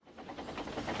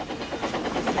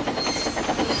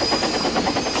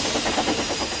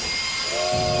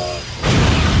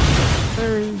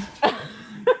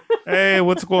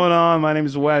what's going on? My name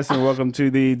is Wes, and welcome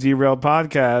to the Derail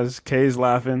Podcast. Kay's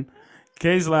laughing.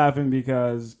 Kay's laughing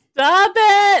because Stop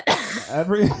it!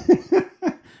 every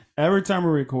every time we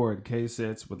record, Kay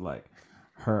sits with like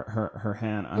her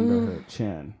hand under her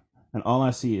chin, and all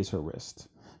I see is her wrist.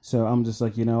 So I'm just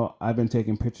like, I've been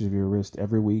taking pictures of your wrist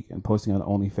every week and posting on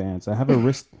OnlyFans. I have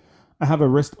a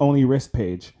wrist only wrist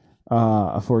page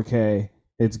for Kay.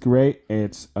 It's great.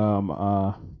 It's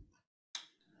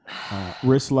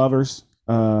wrist lovers.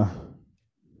 I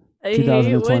hate when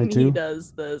he 2022.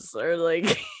 does this, or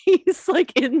like he's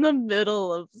like in the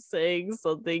middle of saying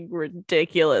something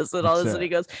ridiculous, and all of a sudden he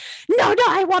goes, "No,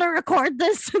 I want to record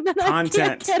this," and then I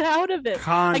can't get out of it.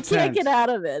 I can't get out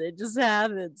of it. It just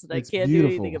happens, and I can't do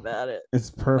anything about it. It's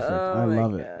perfect. I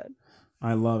love it.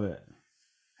 I love it.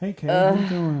 Hey, Kay, how you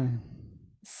doing?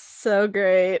 So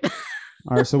great.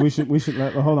 All right, so we should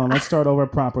hold on. Let's start over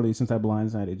properly since I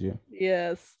blindsided you.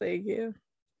 Yes, thank you.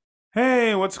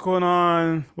 Hey, what's going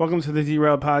on? Welcome to the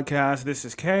Derail Podcast. This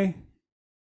is Kay.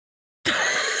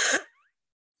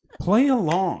 Play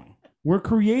along. We're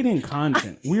creating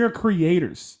content. We are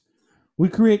creators. We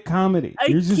create comedy.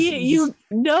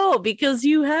 No, because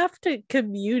you have to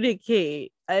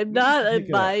communicate. I'm not a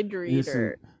mind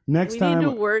reader. Next time we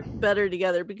need to work better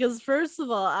together, because first of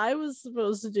all, I was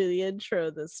supposed to do the intro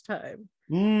this time.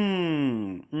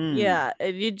 Yeah,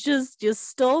 and you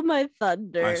stole my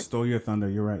thunder. I stole your thunder.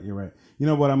 You're right. You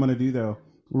know what I'm gonna do though?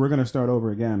 We're gonna start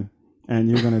over again, and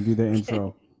you're gonna do the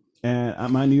intro.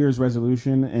 And my New Year's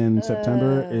resolution in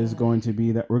September is going to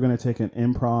be that we're gonna take an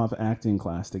improv acting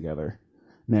class together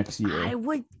next year. I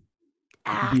would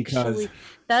actually,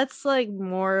 that's like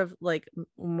more of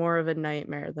a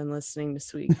nightmare than listening to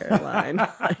Sweet Caroline.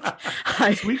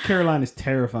 Sweet Caroline is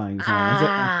terrifying. As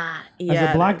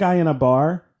a black guy in a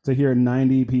bar, to hear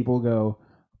 90 people go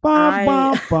bum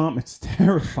bum bum, it's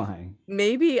terrifying.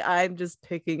 Maybe I'm just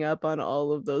picking up on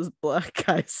all of those black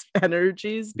guys'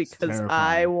 energies because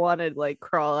I want to like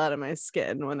crawl out of my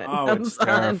skin when it comes it's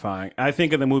terrifying. I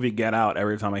think of the movie Get Out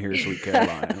every time I hear Sweet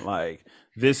Caroline. Like,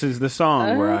 this is the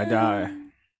song where I die.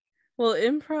 Well,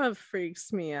 improv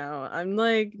freaks me out. I'm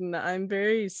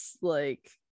very like,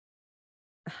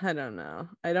 I don't know.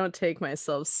 I don't take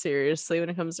myself seriously when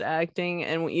it comes to acting.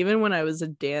 And even when I was a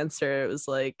dancer, it was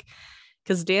like,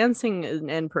 because dancing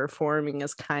and performing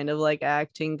is kind of like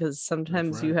acting, because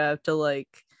sometimes you have to like,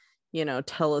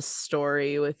 tell a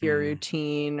story with your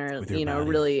routine, or,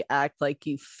 really act like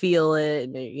you feel it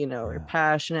and, you're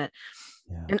passionate.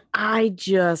 Yeah. And I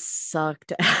just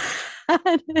sucked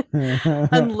at it.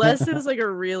 Unless it was like a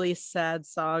really sad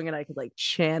song and I could like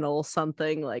channel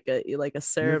something like a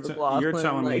Sarah McLachlan.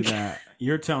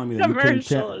 You're telling me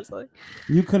that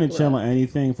you couldn't channel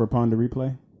anything for Pond to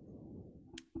Replay?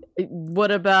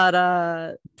 What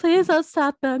about please don't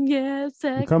stop them? Yes.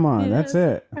 Come on, that's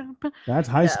it. That's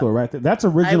high school right there. That's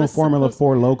original Formula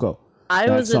 4 Loco. I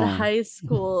was in high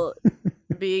school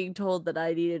being told that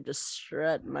I needed to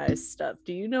strut my stuff.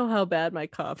 Do you know how bad my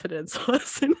confidence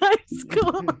was in high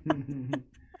school?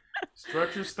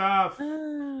 Strut your stuff.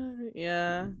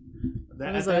 Yeah.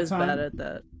 I was always bad at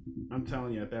that. I'm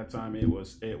telling you, at that time it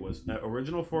was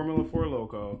original Formula 4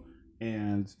 Loco,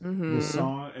 and the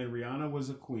song, and Rihanna was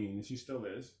a queen. She still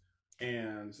is.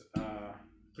 And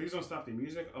Please Don't Stop the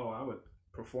Music. Oh, I would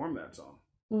perform that song.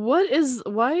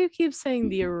 Why you keep saying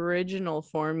the original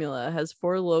formula? Has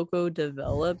Four Loko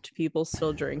developed? People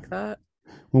still drink that?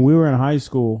 When we were in high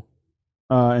school,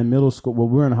 in middle school, we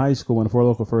were in high school when Four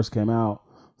Loko first came out.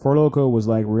 Four Loko was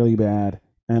like really bad,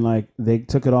 and like they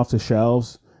took it off the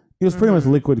shelves. It was pretty much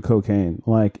liquid cocaine.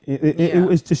 Like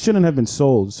it just shouldn't have been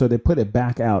sold, so they put it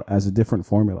back out as a different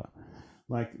formula.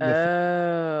 Like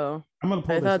I'm gonna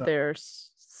pull. I thought they're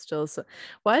still.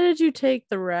 Why did you take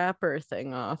the wrapper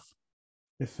thing off?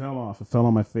 It fell off. It fell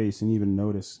on my face, and you even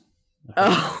notice.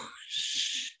 Oh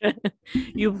shit!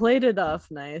 You played it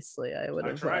off nicely. I would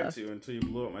have. I tried to until you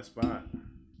blew up my spot.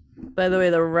 By the way,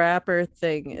 the wrapper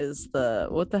thing is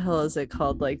what the hell is it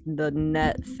called? Like the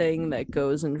net thing that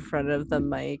goes in front of the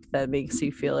mic that makes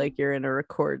you feel like you're in a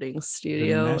recording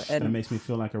studio. And that makes me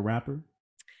feel like a rapper.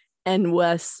 And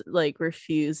Wes like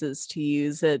refuses to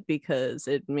use it because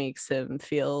it makes him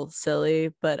feel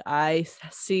silly. But I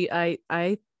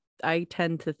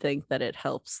tend to think that it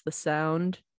helps the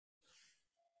sound.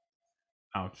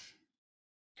 Ouch.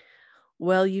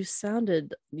 Well, you sound a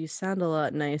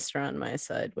lot nicer on my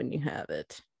side when you have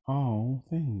it. Oh,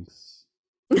 thanks.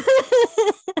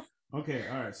 Okay,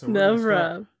 all right. So no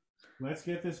problem. Let's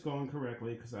get this going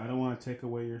correctly, because I don't want to take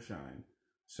away your shine.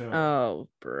 So. Oh,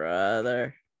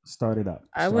 brother. Start it up.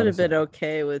 I would have been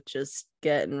okay with just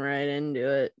getting right into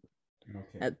it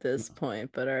at this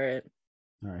point, but all right.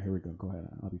 All right, here we go. Go ahead.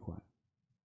 I'll be quiet.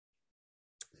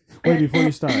 Wait, before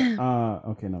you start.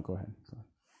 Okay, no, go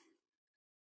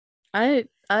ahead.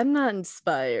 I'm not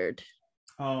inspired.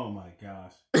 Oh my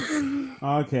gosh.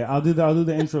 Okay, I'll do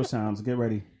the intro sounds. Get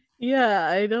ready. Yeah,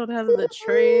 I don't have the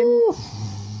train.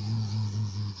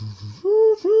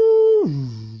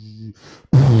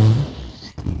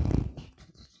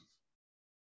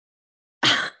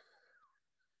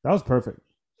 That was perfect.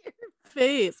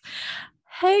 Face.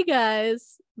 Hey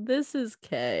guys, this is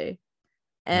Kay.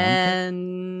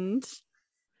 And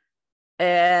I'm Kay.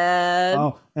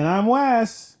 And And I'm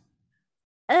Wes.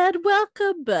 and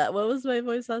welcome back. What was my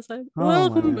voice last time? Oh,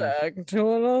 Welcome back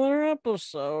to another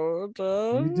episode.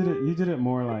 You did it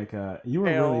more like you were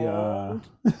really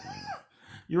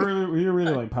you were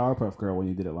really like Powerpuff Girl when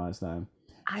you did it last time.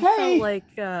 I felt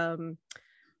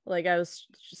like I was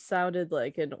sounded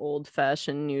like an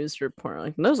old-fashioned news report.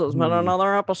 Like, this has been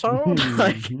another episode.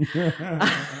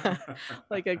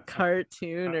 like a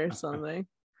cartoon or something.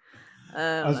 I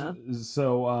don't know.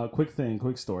 So quick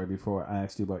story before I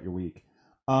asked you about your week.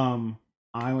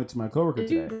 I went to my coworker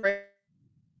today.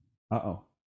 Uh-oh.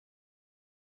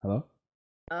 Hello?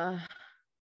 Oh,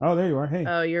 there you are. Hey.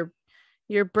 Oh, you're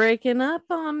breaking up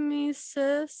on me,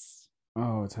 sis.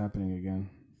 Oh, it's happening again.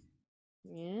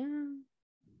 Yeah.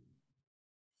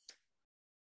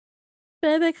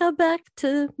 Baby, come back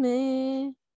to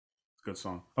me. Good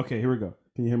song. Okay, here we go.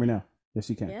 Can you hear me now? Yes,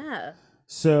 you can. Yeah.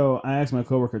 So I asked my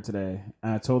coworker today,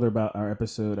 and I told her about our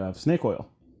episode of snake oil.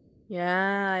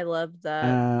 Yeah, I love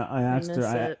that. I asked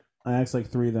her. I asked like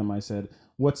 3 of them. I said,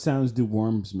 "What sounds do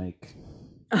worms make?"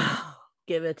 Oh,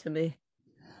 give it to me.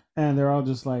 And they're all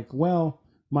just like, "Well,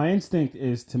 my instinct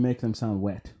is to make them sound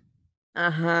wet."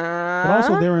 Uh-huh. But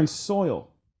also, they're in soil.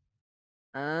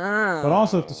 Oh. But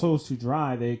also, if the soil's too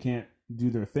dry, they can't do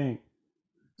their thing.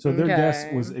 So their guess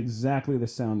was exactly the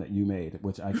sound that you made,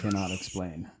 which I cannot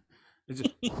explain.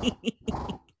 It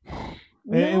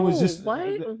was just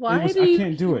why I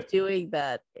can't do it. Doing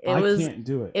that? I can't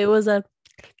do it. It was a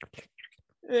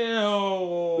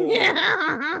ew.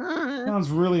 Sounds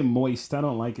really moist. I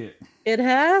don't like it. It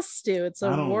has to. It's a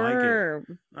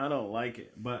worm. I don't like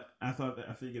it, but I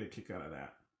figured a kick out of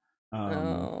that.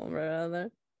 Oh,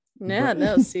 brother. Yeah,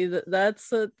 no. See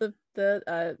that's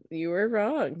you were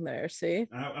wrong there. See,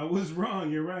 I was wrong.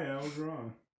 You're right. I was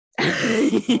wrong.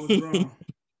 I was wrong.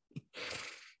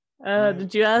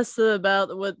 Did you ask them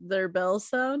about what their bell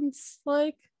sounds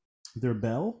like? Their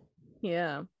bell?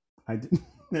 Yeah. I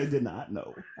did not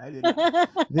know. I did not.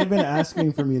 They've been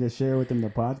asking for me to share with them the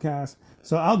podcast,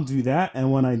 so I'll do that.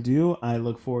 And when I do, I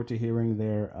look forward to hearing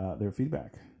their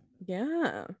feedback.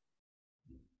 Yeah.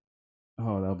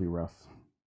 Oh, that'll be rough.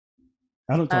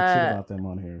 I don't talk shit about them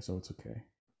on here, so it's okay.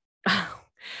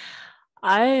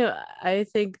 I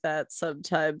think that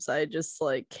sometimes I just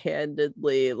like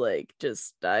candidly like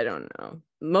just I don't know.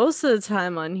 Most of the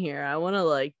time on here, I want to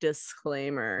like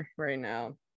disclaimer right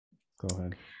now. Go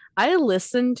ahead. I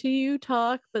listen to you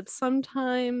talk, but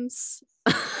sometimes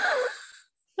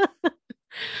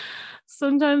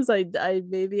sometimes I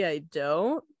maybe I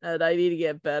don't, and I need to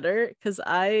get better because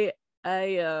I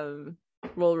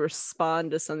will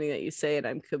respond to something that you say and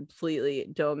I'm completely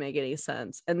don't make any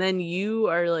sense, and then you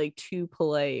are like too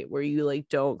polite where you like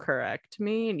don't correct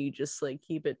me and you just like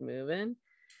keep it moving.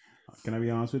 Can I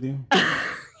be honest with you?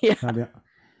 Yeah. I'm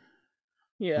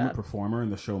a performer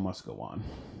and the show must go on.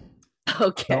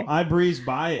 Okay. So I breeze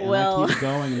by it and I keep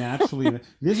going naturally.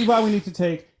 This is why we need to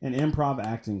take an improv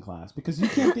acting class, because you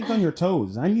can't think on your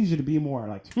toes. I need you to be more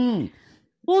like,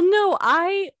 Well, no,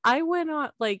 I went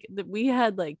on like we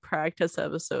had like practice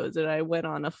episodes and I went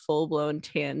on a full-blown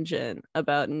tangent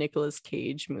about Nicolas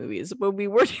Cage movies, but we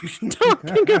weren't even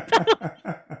talking about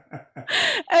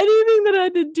anything that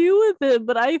had to do with it.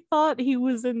 But I thought he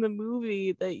was in the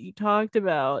movie that you talked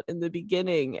about in the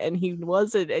beginning and he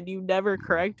wasn't, and you never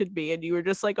corrected me, and you were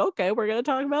just like, okay, we're gonna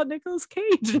talk about Nicolas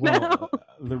Cage now.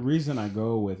 The reason I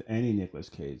go with any Nicolas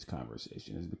Cage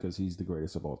conversation is because he's the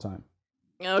greatest of all time.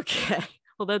 Okay.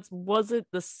 Well, that wasn't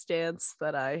the stance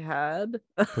that I had.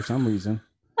 For some reason.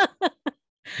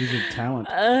 He's a talent.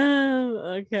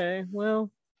 Okay.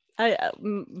 Well,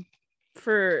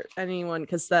 for anyone,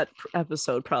 because that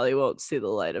episode probably won't see the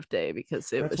light of day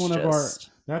because that's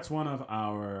one of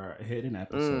our hidden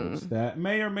episodes that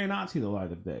may or may not see the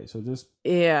light of day. So just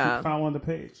keep following the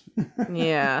page.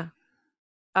 Yeah.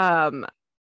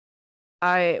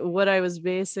 What I was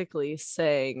basically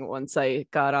saying once I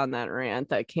got on that rant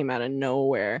that came out of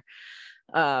nowhere,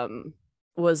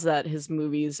 was that his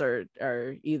movies are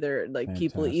either like fantastic.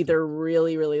 People either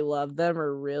really, really love them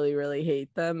or really, really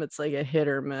hate them. It's like a hit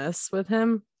or miss with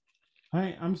him.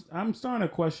 I'm starting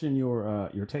to question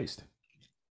your taste.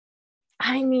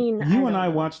 I mean, I You and don't I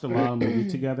know. watched a lot of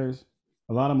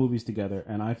movies together,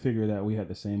 and I figured that we had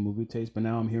the same movie taste. But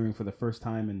now I'm hearing for the first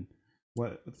time in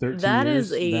what 13 That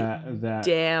is years a that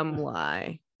damn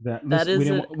lie. that That listen, is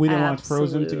an we didn't watch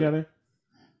Frozen absolute. together.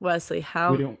 Wesley,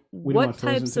 We didn't what watch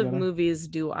Frozen types of together. movies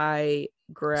do I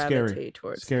Scary, gravitate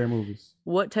towards? scary movies,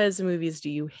 What types of movies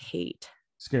do you hate?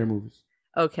 scary movies.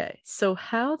 Okay, so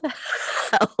how the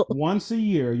hell? Once a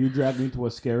year, you drag me to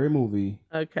a scary movie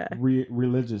Okay.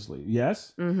 religiously.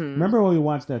 Yes. Mm-hmm. Remember when we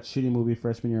watched that shitty movie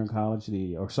freshman year in college,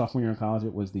 or sophomore year in college?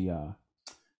 It was the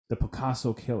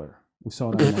Picasso Killer. We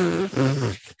saw it on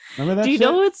Netflix. Remember Do that you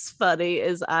know shit? what's funny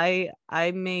is I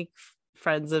make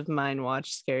friends of mine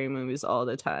watch scary movies all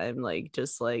the time, like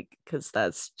just like because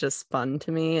that's just fun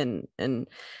to me. And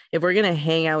if we're gonna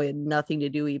hang out, we had nothing to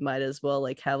do, we might as well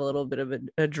like have a little bit of an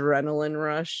adrenaline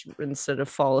rush instead of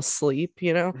fall asleep,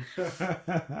 you know?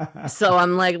 So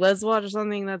I'm like, let's watch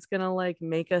something that's gonna like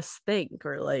make us think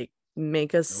or like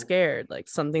make us Nope. scared, like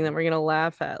something that Nope. we're gonna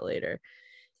laugh at later.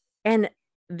 And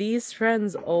these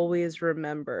friends always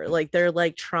remember, like they're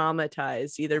like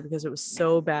traumatized either because it was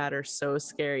so bad or so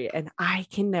scary. And I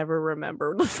can never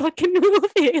remember the fucking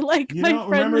movie. Like You my don't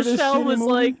friend remember this Michelle shitty was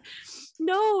movie? like,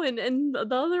 no, and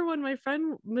the other one, my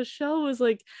friend Michelle was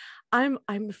like, I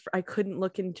couldn't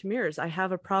look into mirrors. I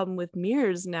have a problem with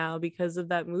mirrors now because of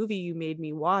that movie you made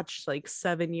me watch like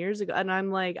 7 years ago. And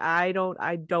I'm like, I don't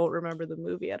remember the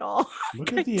movie at all.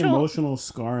 Look I at the don't emotional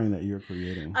scarring that you're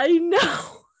creating. I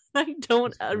know.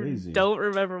 It's I crazy. don't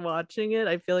remember watching it.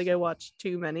 I feel like I watched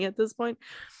too many at this point.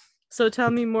 So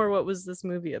tell me more. What was this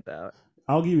movie about?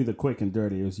 I'll give you the quick and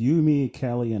dirty. It was you, me,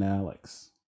 Kelly, and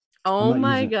Alex. I'm Oh not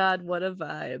my using god, what a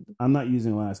vibe! I'm not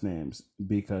using last names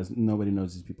because nobody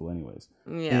knows these people anyways.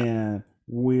 Yeah. And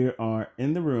we are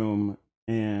in the room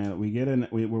and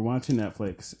we're watching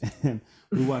Netflix and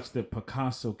we watched the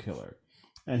Picasso Killer.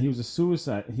 And he was a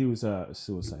suicide,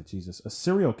 Jesus, a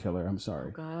serial killer, I'm Oh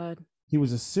sorry. god. He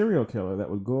was a serial killer that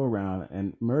would go around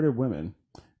and murder women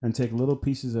and take little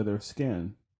pieces of their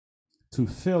skin to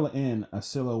fill in a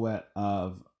silhouette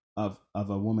of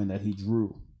a woman that he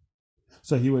drew.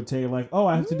 So he would take like, oh,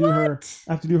 What? I have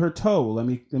to do her toe. Let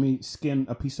me skin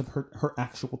a piece of her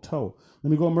actual toe.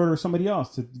 Let me go murder somebody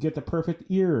else to get the perfect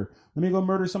ear. Let me go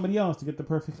murder somebody else to get the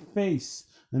perfect face.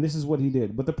 And this is what he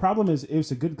did. But the problem is, it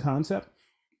was a good concept,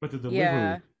 but the delivery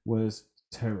Yeah. was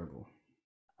terrible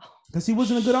because he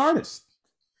wasn't a good artist.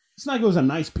 It's not like it was a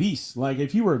nice piece. Like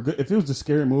if it was a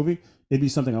scary movie, it'd be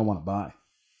something I want to buy.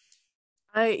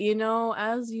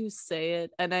 As you say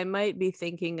it, and I might be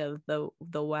thinking of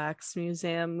the Wax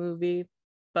Museum movie,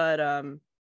 but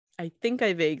I think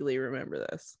I vaguely remember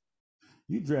this.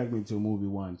 You dragged me to a movie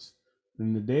once,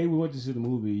 and the day we went to see the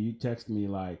movie, you texted me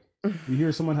like, "You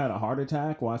hear someone had a heart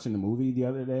attack watching the movie the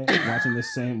other day, watching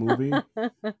this same movie."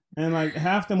 And like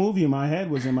half the movie in my head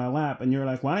was in my lap, and you're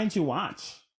like, "Why didn't you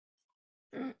watch?"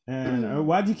 And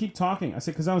why'd you keep talking? I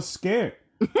said, "Because I was scared.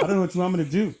 I don't know what you want me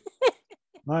to do."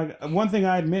 Like one thing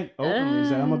I admit openly is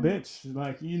that I'm a bitch.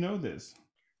 Like you know this.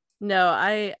 No,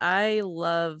 I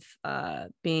love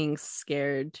being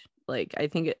scared. Like I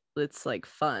think it's like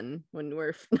fun when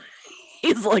we're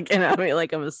he's looking at me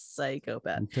like I'm a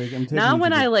psychopath. I'm taking Not you to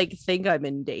when I the. like think I'm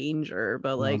in danger,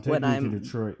 but No, I'm like taking you to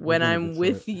Detroit. We're when going to I'm Detroit.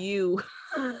 with you.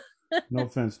 No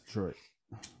offense, Detroit.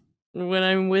 When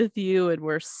I'm with you and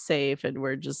we're safe and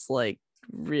we're just like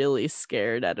really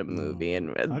scared at a movie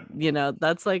No, and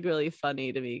that's like really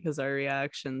funny to me because our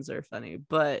reactions are funny,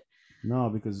 but no,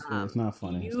 because it's not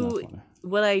funny. It's not you funny.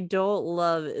 what I don't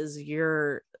love is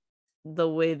the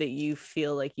way that you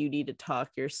feel like you need to talk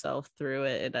yourself through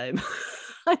it, and I'm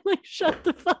I'm like shut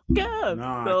the fuck up No, the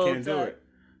I whole can't do time. it.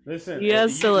 Listen, He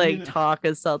has to you like know, talk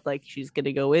himself like she's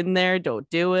gonna go in there, don't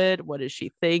do it, what is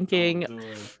she thinking? don't do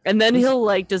it. And then Listen, he'll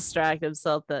like distract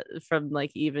himself that from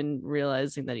like even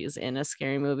realizing that he's in a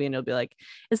scary movie, and he'll be like,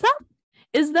 is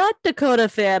that Dakota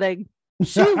Fanning?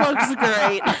 She looks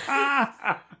great.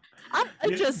 I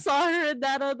you, just saw her in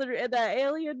that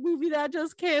alien movie that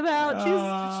just came out.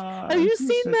 Have you she's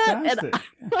seen that? And I'm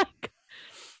fantastic. like,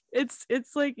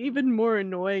 it's like even more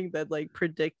annoying than like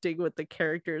predicting what the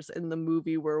characters in the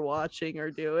movie we're watching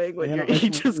are doing when You know, he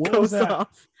just what was goes that?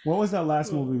 off. What was that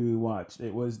last movie we watched?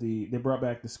 It was they brought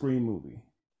back the Scream movie.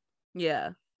 Yeah,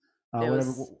 it Whatever. was.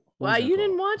 What was Wow, that you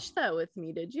didn't called? watch that with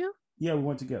me, did you? Yeah, we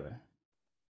went together.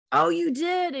 Oh, you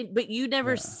did, but you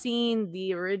never Yeah, seen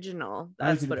the original. I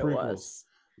didn't see That's the what it prequels. was.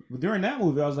 But during that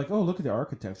movie, I was like, "Oh, look at the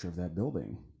architecture of that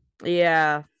building."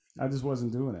 Yeah, I just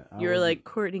wasn't doing it. I you were wasn't. like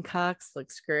Courtney Cox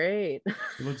looks great. It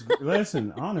looks.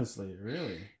 Listen, honestly,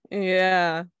 really.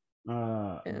 Yeah.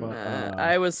 And But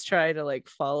I was trying to like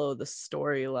follow the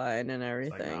storyline and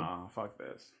it's like, everything. nah, fuck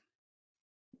this.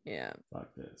 Yeah.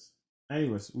 Fuck this.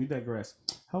 Anyways, we digress.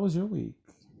 How was your week?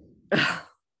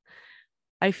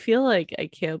 I feel like I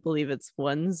can't believe it's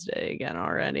Wednesday again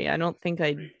already. I don't think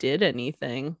I did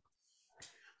anything.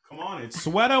 Come on, it's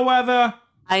sweater weather.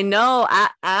 I know.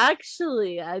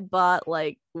 I bought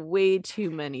like way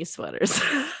too many sweaters.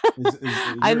 Your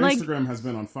I'm like, Instagram has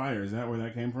been on fire. Is that where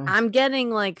that came from? I'm getting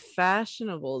like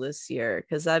fashionable this year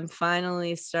because I'm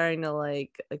finally starting to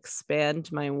like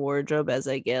expand my wardrobe as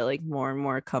I get like more and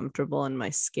more comfortable in my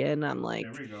skin. There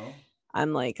we go.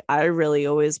 I really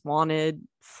always wanted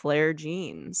flare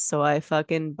jeans. So I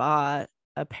fucking bought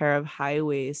a pair of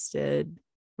high-waisted,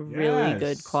 really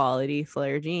good Yes. quality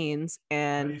flare jeans. How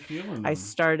And you feeling I them?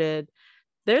 started,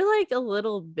 they're like a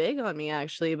little big on me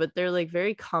actually, but they're like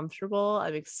very comfortable.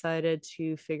 I'm excited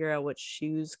to figure out what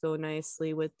shoes go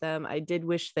nicely with them. I did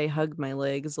wish they hugged my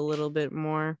legs a little bit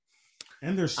more.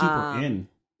 And they're super Um, in.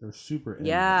 They're super in right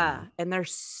yeah, now. and they're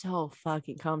so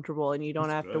fucking comfortable, and you don't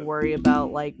That's have to good. worry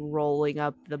about like rolling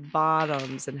up the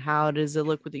bottoms and how does it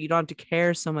look with it. You don't have to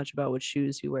care so much about what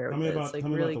shoes you wear with it. It's like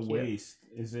Tell me about really the cute. waist.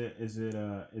 Is it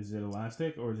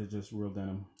elastic or is it just real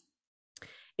denim?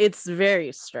 It's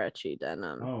very stretchy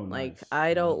denim. Oh, Like nice. I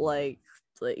I don't love that. like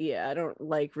yeah, I don't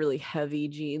like really heavy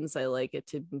jeans. I like it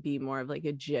to be more of like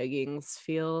a jeggings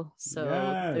feel. So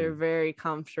Yes. they're very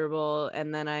comfortable.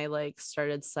 And then I like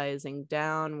started sizing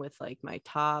down with like my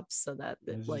tops so that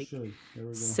it As you like should. There we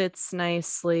go. sits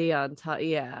nicely on top.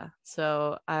 Yeah.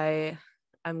 So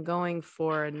I'm going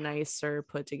for a nicer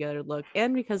put together look.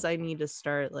 And because I need to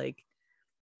start like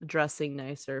dressing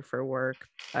nicer for work.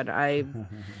 And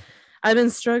I've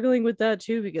been struggling with that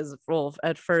too because well,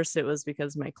 at first it was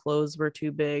because my clothes were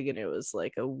too big and it was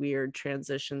like a weird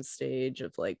transition stage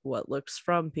of like what looks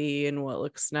frumpy and what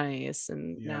looks nice.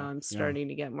 And now Yeah. I'm Yeah. starting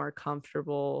to get more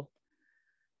comfortable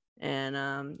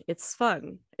and it's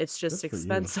fun. It's Good just for you.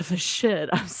 expensive as shit.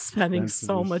 I'm spending Expensive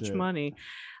so as much shit. money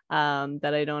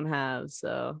that I don't have.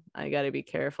 So I got to be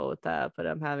careful with that, but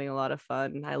I'm having a lot of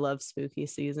fun. I love spooky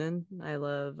season. I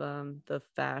love the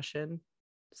fashion.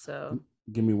 So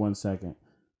Give me 1 second.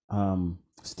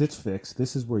 Stitch Fix.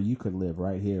 This is where you could live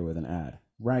right here with an ad.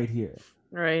 Right here.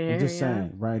 right I'm here, just yeah.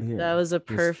 saying. Right That here. was a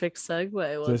perfect segue,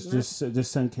 wasn't it?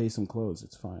 Just send Kay some clothes.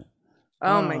 It's fine.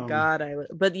 Oh my Um. God, I would,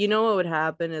 but you know what would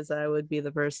happen is I would be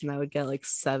the person that would get like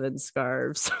 7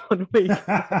 scarves one week.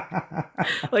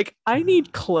 Like, I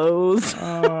need clothes.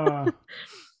 uh,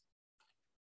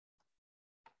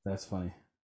 that's funny.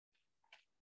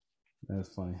 That's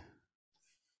funny.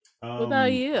 What about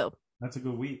Um, you? that's a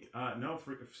good week. No,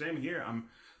 same here.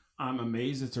 I'm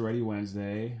amazed it's already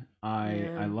Wednesday. I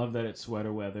Yeah. love that it's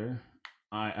sweater weather.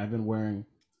 I've been wearing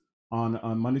on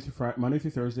Monday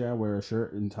through Thursday. I wear a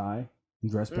shirt and tie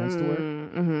and dress pants to work,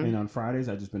 Mm-hmm. and on Fridays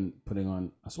I just been putting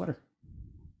on a sweater,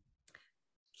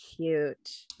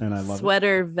 Cute. and I love it.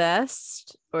 Sweater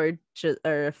vest or just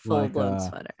or a full Like blown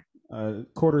sweater?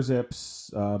 quarter zips,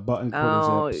 button quarter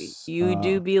Oh, zips. you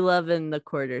do be loving the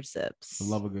quarter I zips.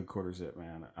 love a good quarter zip,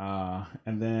 man.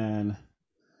 And then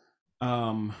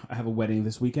I have a wedding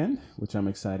this weekend, which I'm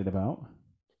excited about.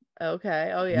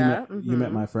 Okay. Oh yeah. You met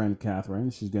Mm-hmm. my friend Catherine.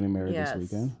 She's getting married this Yes.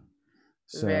 weekend,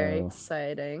 Very so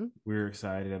exciting. we're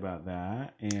excited about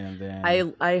that. And then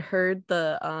I heard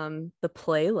the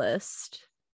playlist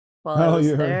while I oh, was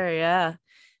you heard? there. Yeah.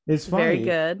 It's Very funny.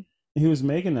 good. He was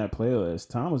making that playlist.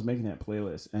 Tom was making that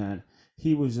playlist, and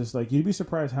he was just like, "You'd be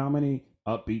surprised how many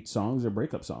upbeat songs are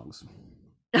breakup songs."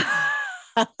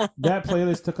 That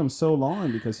playlist took him so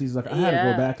long because he's like, I had to go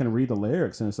Yeah. back and read the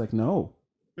lyrics, and it's like, no,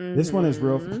 this one is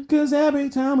real. Mm-hmm. Because every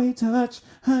time we touch,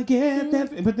 I get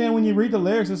that. But then when you read the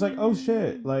lyrics, it's like, oh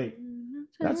shit, like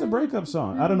that's a breakup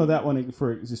song. I don't know that one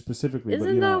for specifically, but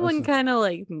Isn't you that know, one kind of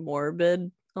like morbid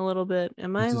a little bit?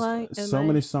 Am I it's just like, am so I?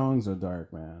 many songs are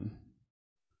dark, man.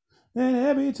 And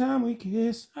every time we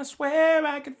kiss, I swear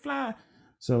I could fly.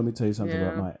 So let me tell you something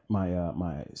about Yeah.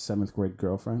 my seventh grade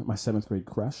girlfriend, my seventh grade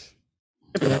crush.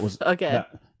 That was Okay.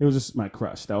 that. It was just my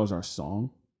crush. That was our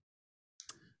song.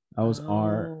 That was Oh.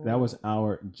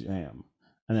 our jam.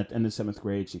 And at the end of seventh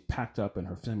grade, she packed up and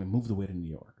her family moved away to New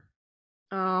York.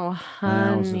 Oh, And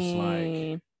I was just like,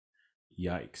 honey.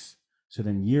 yikes. So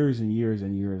then years and years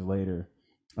and years later,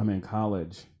 I'm in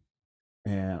college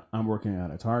and I'm working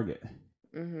at a Target,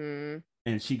 Mm-hmm.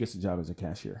 and she gets a job as a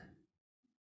cashier.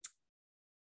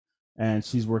 And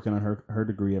she's working on her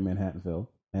degree at Manhattanville,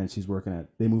 and she's working at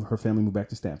her family moved back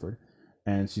to Stanford,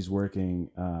 and she's working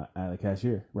at a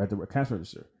cashier, right at the cash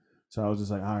register. So I was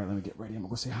just like, all right, let me get ready. I'm gonna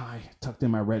go say hi. Tucked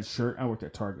in my red shirt. I worked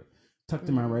at Target. Tucked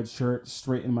in my Mm-hmm. red shirt,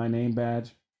 straight in my name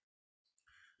badge.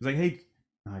 was like, hey,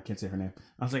 I can't say her name.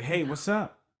 I was like, hey, what's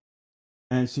up?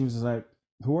 And she was just like,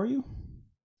 who are you?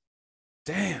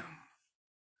 Damn.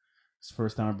 It's the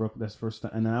first time I broke. That's the first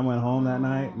time. And then I went home that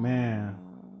night. Man,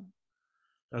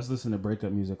 I was listening to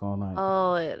breakup music all night.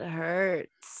 Oh, it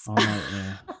hurts. All night,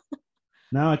 man.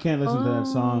 Now I can't listen to that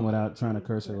song without trying to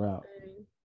curse her out.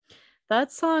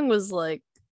 That song was like,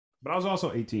 but I was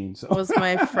also 18, so was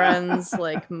my friend's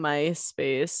like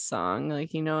MySpace song.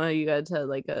 Like, you know how you got to have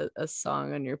like a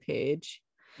song on your page.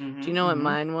 Do you know what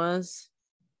mine was?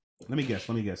 Let me guess.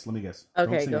 Okay, Don't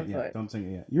sing go it for yet. it. Don't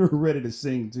sing it yet. You were ready to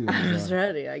sing too. I was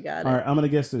ready. I got it. All right, I'm gonna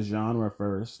guess the genre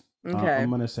first. Okay.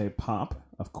 I'm gonna say pop.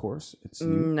 Of course, it's you.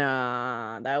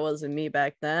 Nah, that wasn't me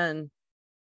back then.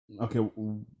 Okay.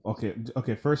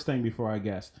 First thing before I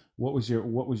guess, what was your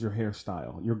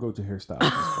hairstyle? Your go-to hairstyle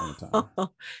at this point in time?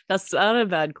 That's not a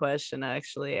bad question,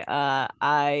 actually.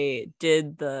 I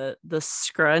did the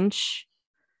scrunch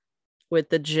with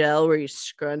the gel where you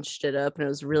scrunched it up and it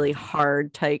was really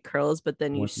hard, tight curls, but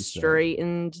then you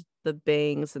straightened the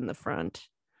bangs in the front.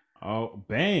 Oh,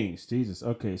 bangs. Jesus.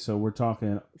 Okay, so we're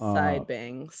talking side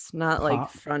bangs, not pop? Like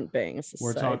front bangs.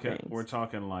 We're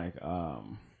talking like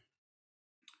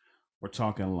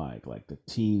the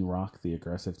teen rock, the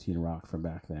aggressive teen rock from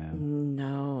back then.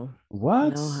 No.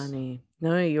 What? No, honey.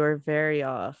 No, you're very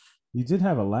off. You did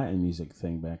have a Latin music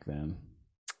thing back then.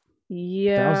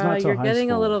 Yeah, you're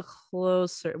getting a little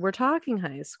closer. We're talking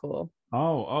high school.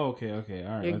 Oh, okay. All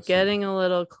right. You're getting a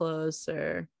little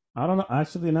closer. I don't know.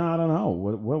 Actually, no, I don't know.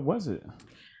 What was it?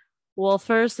 Well,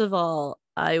 first of all,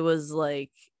 I was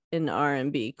like an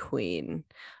R&B queen,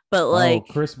 but like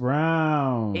Chris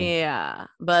Brown. Yeah,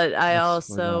 but I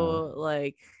also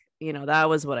like, you know, that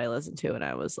was what I listened to when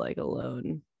I was like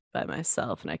alone by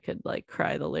myself and I could like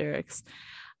cry the lyrics.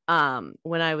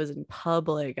 When I was in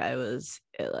public, I was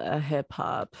a hip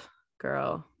hop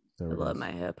girl. I love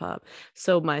my hip hop.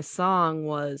 So my song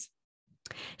was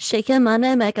shake your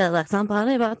money, make it like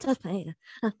somebody about to pay.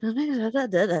 Get it.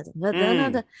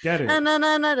 Yeah,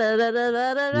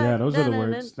 those are the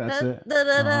words. That's it.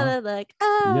 Like,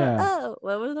 oh,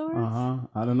 what were the words?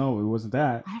 I don't know. It wasn't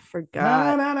that. I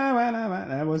forgot.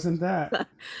 That wasn't that.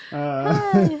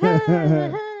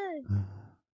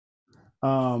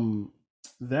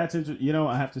 That's interesting. You know,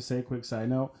 I have to say, quick side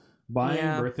note: buying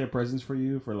birthday presents for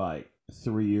you for like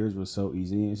 3 years was so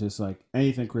easy. It's just like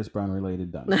anything Chris Brown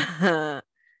related, done.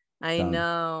 I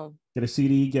know. Get a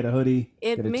CD, get a hoodie,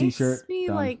 get a t-shirt. It makes me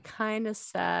like kind of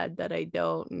sad that I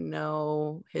don't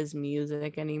know his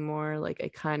music anymore. Like I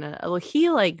kind of, well, he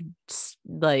like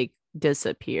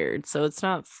disappeared, so it's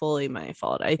not fully my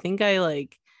fault. I think I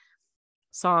like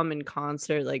saw him in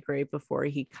concert like right before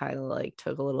he kind of like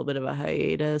took a little bit of a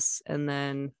hiatus, and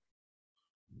then.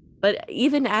 But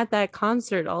even at that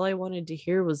concert, all I wanted to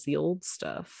hear was the old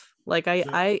stuff. Like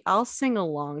I'll sing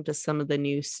along to some of the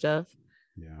new stuff.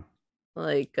 Yeah.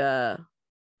 Like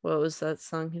what was that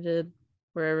song he did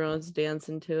where everyone's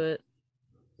dancing to it?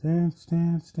 Dance.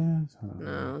 No,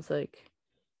 it's like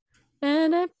you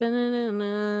know what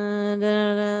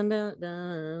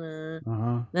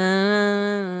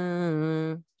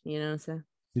I'm saying?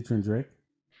 Featuring Drake.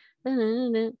 Yeah,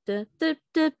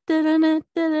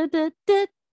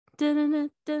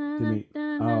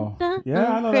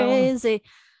 I know crazy.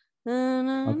 That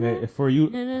one. Okay, for you,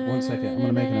 1 second, I'm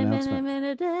gonna make an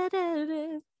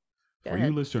announcement. For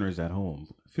you listeners at home,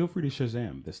 feel free to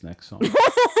Shazam this next song.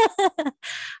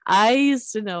 I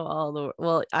used to know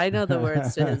I know the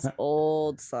words to his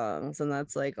old songs, and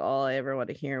that's like all I ever want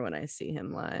to hear when I see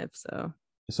him live.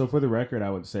 So for the record, I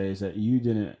would say is that you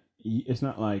didn't. It's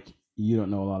not like you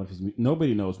don't know a lot of his.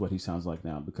 Nobody knows what he sounds like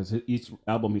now because each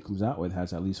album he comes out with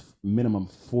has at least minimum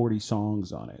 40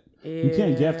 songs on it. Yeah. You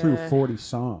can't get through 40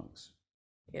 songs.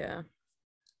 Yeah.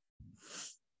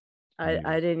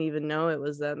 I didn't even know it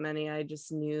was that many. I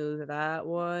just knew that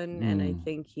one, and I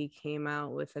think he came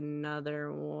out with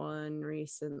another one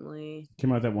recently.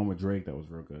 Came out that one with Drake that was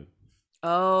real good.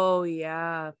 Oh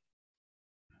yeah,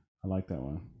 I like that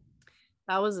one.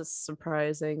 That was a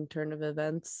surprising turn of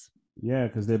events. Yeah,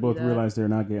 because they both realized they're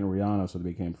not getting Rihanna, so they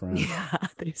became friends. Yeah,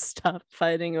 they stopped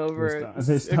fighting over a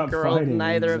girl fighting,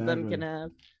 neither of them can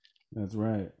have. That's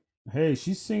right. Hey,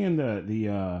 she's singing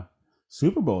the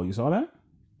Super Bowl. You saw that?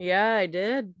 Yeah, I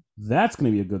did. That's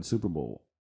going to be a good Super Bowl.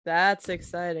 That's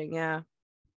exciting, yeah.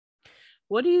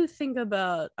 What do you think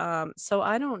about so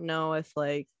I don't know if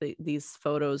like these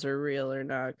photos are real or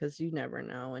not, because you never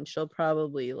know, and she'll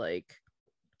probably like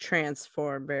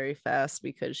transform very fast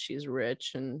because she's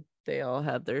rich and they all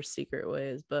have their secret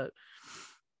ways, but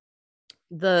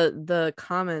the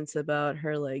comments about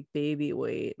her like baby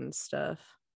weight and stuff.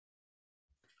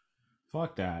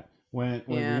 Fuck that. When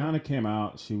Yeah. Rihanna came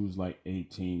out, she was like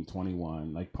 18,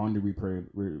 21. Like Pondicherry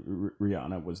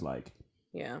Rihanna was like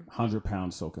Yeah. 100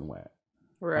 pounds soaking wet.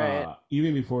 Right.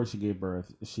 Even before she gave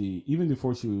birth, even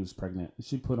before she was pregnant,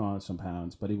 she put on some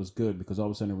pounds, but it was good because all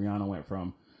of a sudden Rihanna went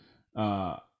from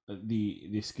uh,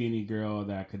 the skinny girl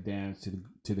that could dance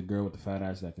to the girl with the fat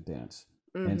ass that could dance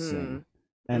and sing, Mhm.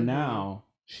 and Mhm. now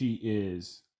she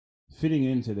is fitting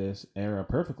into this era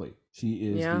perfectly. She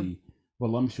is Yeah. the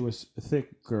voluptuous,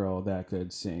 thick girl that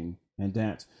could sing and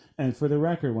dance. And for the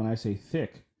record, when I say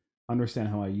thick, understand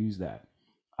how I use that.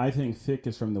 I think thick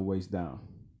is from the waist down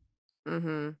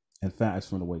Mhm. and fat is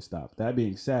from the waist up. That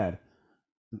being said,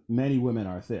 many women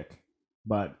are thick,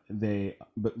 but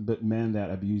men that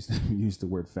abuse use the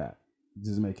word fat. It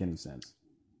doesn't make any sense.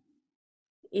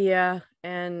 Yeah,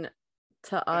 and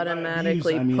to And by abuse,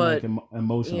 automatically I mean like put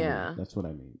emotionally. yeah. That's what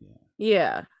I mean. Yeah.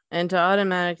 Yeah. And to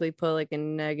automatically put like a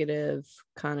negative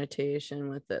connotation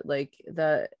with it, like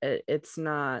that it's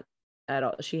not at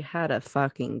all. She had a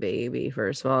fucking baby,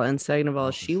 first of all. And second of all,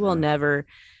 Oh, for she will sure.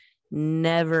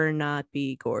 never not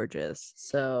be gorgeous.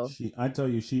 So, I tell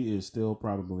you, she is still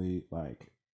probably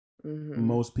like mhm.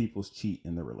 most people's cheat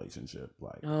in the relationship.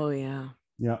 Like, Oh yeah.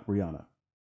 yeah, Rihanna.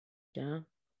 Yeah.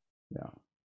 Yeah.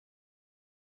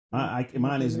 Oh my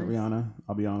Mine isn't goodness. Rihanna.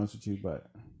 I'll be honest with you, but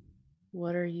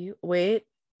What are you? Wait,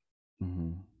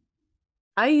 mhm.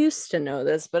 I used to know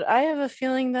this, but I have a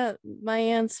feeling that my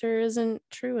answer isn't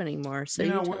true anymore. So You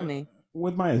you know, tell me.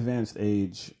 with my advanced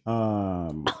age,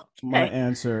 Okay. my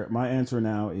answer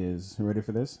now is, you ready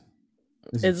for this?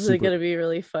 This is Is it super. gonna be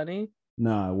really funny?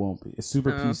 No, it won't be. It's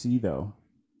super Oh. PC though.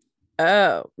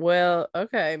 Oh, well,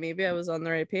 okay. Maybe I was on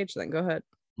the right page then. Go ahead.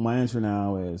 My answer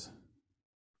now is,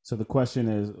 so the question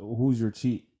is, who's your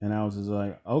cheat? And I was just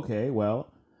like, okay,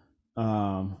 well,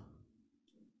 um,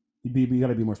 you got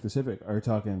to be more specific. Are you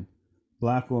talking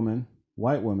black woman,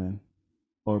 white woman,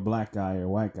 or black guy or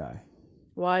white guy?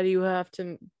 Why do you have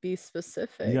to be You got to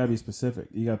specific? be specific.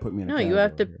 You got to put me in a No, you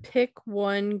have category to here. pick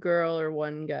one girl or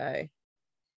one guy.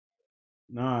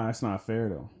 No, that's not fair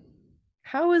though.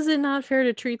 How is it not fair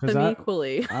to treat Because them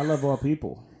equally? I love all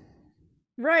people.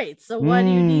 Right. So why do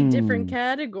you need different Mm, I'm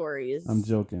categories?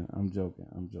 joking. I'm joking.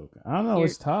 I'm joking. I don't know. You're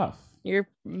It's tough. you're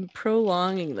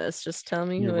prolonging this. Just tell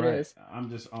me You're who it right. is. I'm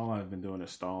just all I've been doing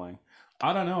is stalling.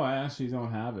 I don't know. I actually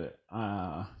don't have it.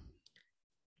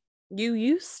 You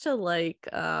used to like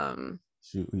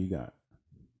Shoot, who you got?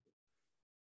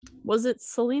 was it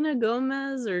Selena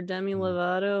Gomez or Demi Mm.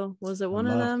 Lovato? Was it one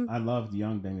of them? I loved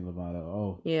young Demi Lovato.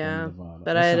 Oh, Demi Yeah. Lovato.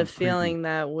 But I That had a sounds creepy. feeling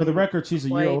that For the wouldn't record, she's a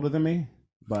year quite older than me,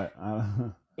 but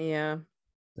yeah.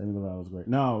 Demi Lovato was great.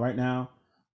 No, right now,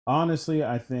 honestly,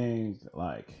 I think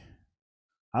like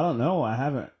I don't know. I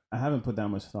haven't put that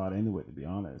much thought into it to be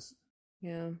honest.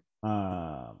 Yeah.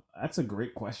 That's a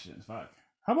great question. Fuck.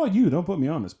 How about you? Don't put me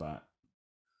on the spot.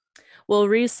 Well,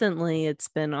 recently it's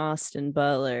been Austin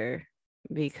Butler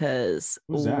because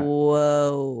Who's that?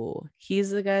 whoa,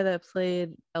 he's the guy that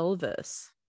played Elvis.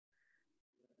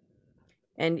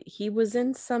 And he was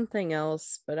in something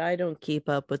else, but I don't keep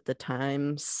up with the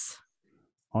times.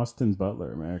 Austin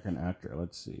Butler, American actor.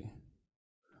 Let's see.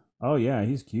 Oh yeah,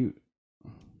 he's cute.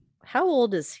 How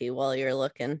old is he while you're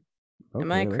looking?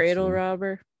 Am I a Okay, let's cradle see.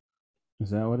 robber? Is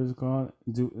that what it's called?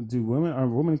 Do women are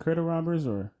women cradle robbers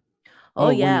or? Oh Oh,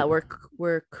 when yeah, you,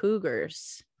 we're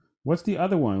cougars. what's the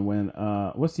other one?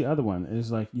 What's the other one?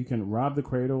 Is like you can rob the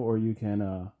cradle or you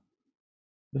can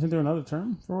Isn't there another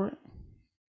term for it?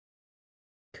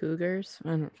 Cougars? I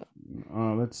don't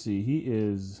know. Let's see. He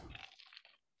is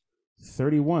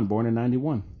 31, born in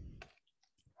 91.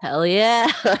 Hell yeah.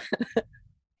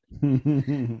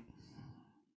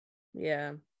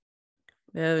 Yeah.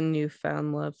 I have a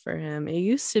newfound love for him. It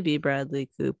used to be Bradley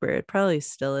Cooper. It probably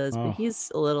still is, but Oh,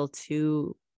 he's a little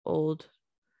too old.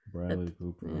 Bradley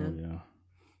Cooper. Yeah. Oh yeah.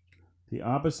 The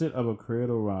opposite of a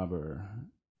cradle robber.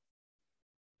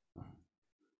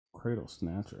 Cradle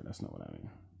snatcher. That's not what I mean.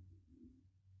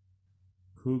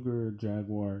 Cougar,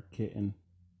 jaguar, kitten,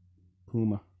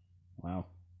 puma. Wow.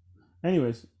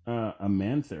 Anyways, a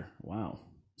manther. Wow.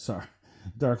 Sorry.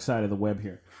 Dark side of the web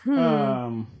here. Hmm.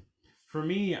 Um, for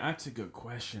me, that's a good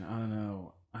question. I don't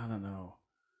know. I don't know.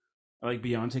 Like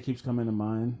Beyonce keeps coming to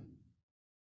mind.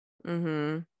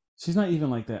 Mm-hmm. She's not even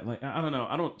like that. Like I don't know.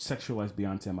 I don't sexualize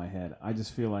Beyonce in my head. I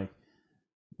just feel like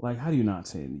how do you not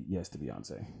say yes to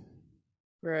Beyonce?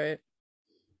 Right.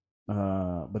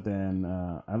 But then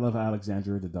I love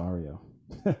Alexandra Daddario.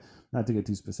 Not to get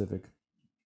too specific.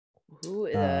 Who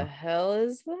the Uh, hell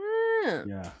is that?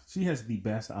 yeah, she has the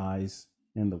best eyes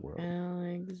in the world.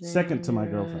 Second to my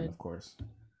girlfriend, Alexandra of course.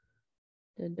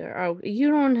 Oh, you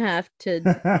don't have to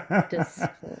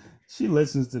disclose. She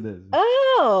listens to this.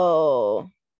 Oh,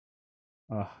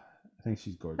 Oh, I think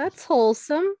she's gorgeous. that's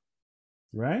wholesome.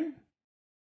 Right?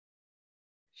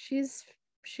 She's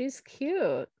she's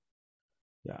cute.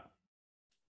 Yeah.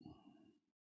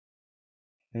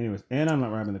 Anyways, and I'm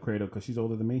not robbing the cradle because she's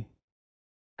older than me.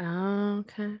 Oh,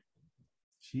 okay.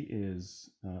 She is,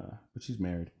 but she's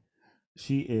married.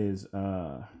 She is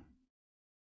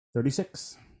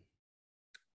 36.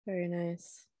 Very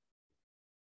nice.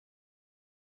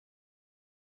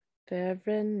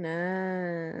 Very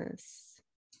nice.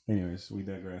 Anyways, we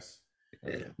digress.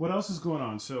 What else is going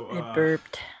on? So I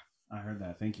burped. I heard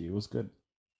that. Thank you. It was good.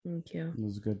 Thank you. It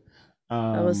was good.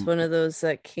 That was one of those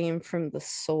that came from the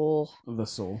soul. The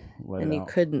soul let and it you out.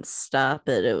 couldn't stop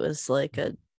it. It was like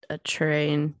a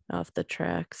train off the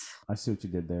tracks. I see what you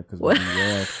did there because we're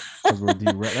derailed. Because we're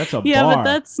derailed. That's a yeah, bar. but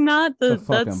that's not the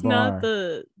that's not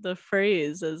the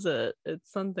phrase, is it?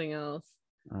 It's something else.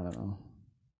 I don't know.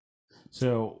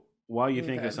 So while you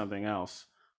think of something else,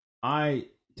 I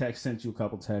sent you a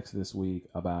couple texts this week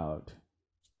about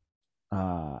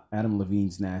Adam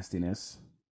Levine's nastiness.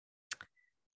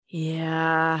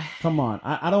 Yeah. Come on.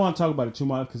 I don't want to talk about it too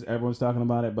much because everyone's talking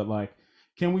about it, but like,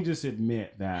 can we just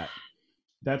admit that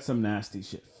that's some nasty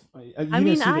shit?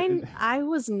 I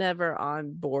was never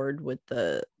on board with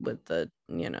the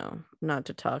not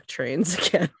to talk trains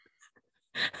again.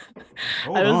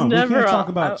 Hold on, we can't talk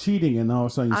about cheating and all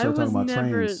of a sudden you start talking about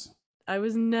trains. I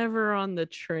was never on the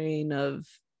train of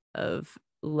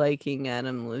liking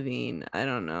Adam Levine. I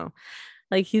don't know.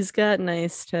 Like, he's got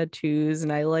nice tattoos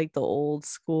and I like the old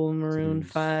school Maroon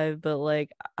 5, but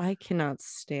like I cannot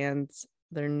stand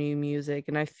their new music,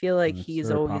 and I feel like he's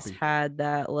always had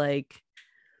that like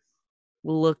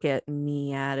look at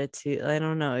me attitude. I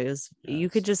don't know. You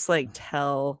could just like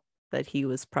tell that he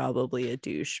was probably a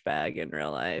douchebag in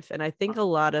real life. And I think a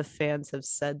lot of fans have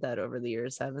said that over the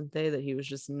years, haven't they? That he was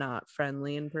just not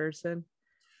friendly in person.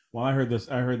 Well, I heard this.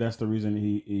 I heard that's the reason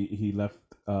he left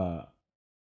The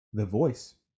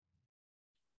Voice.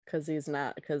 Because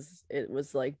it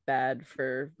was like bad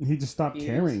for. He just stopped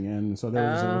caring, and so they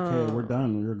were just like, okay, we're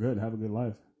done. We're good. Have a good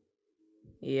life.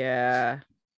 Yeah.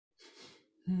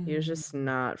 He was just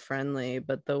not friendly,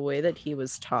 but the way that he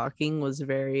was talking was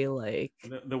very like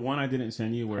the one I didn't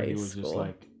send you where he was just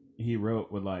like, he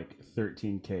wrote with like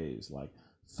 13 Ks like,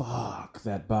 fuck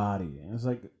that body, and it's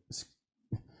like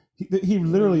he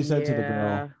literally said to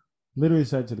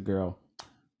the girl,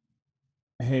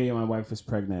 hey, my wife is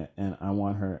pregnant and I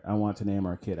want to name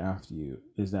our kid after you.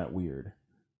 Is that weird?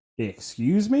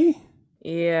 Excuse me?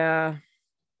 Yeah.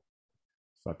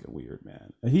 Fucking weird,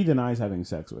 man. He denies having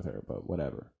sex with her, but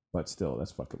whatever. But still,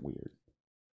 that's fucking weird.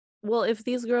 Well, if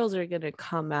these girls are going to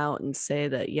come out and say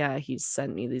that, yeah, he's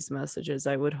sent me these messages,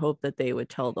 I would hope that they would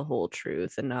tell the whole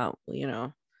truth and not,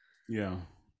 Yeah.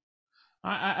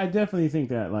 I definitely think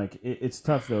that, like, it's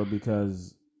tough, though,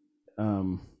 because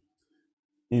an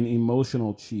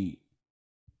emotional cheat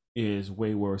is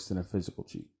way worse than a physical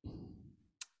cheat.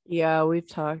 Yeah, we've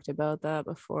talked about that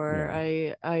before.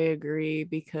 Yeah. I agree,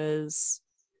 because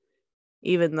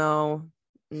even though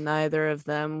neither of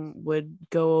them would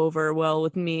go over well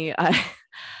with me,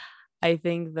 I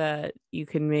think that you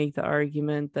can make the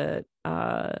argument that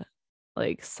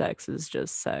like sex is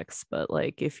just sex, but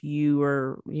like if you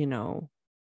were,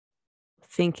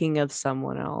 thinking of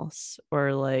someone else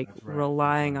or like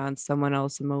relying on someone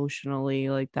else emotionally,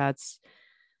 like that's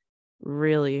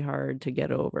really hard to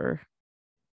get over.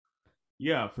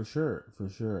 Yeah, for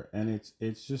sure. And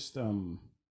it's just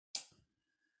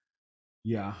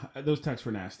yeah, those texts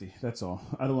were nasty. That's all.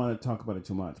 I don't want to talk about it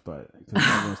too much, but because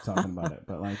everyone's talking about it.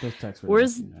 But like, those texts were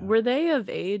nasty. Were they of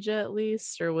age at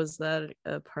least, or was that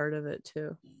a part of it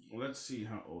too? Let's see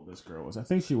how old this girl was. I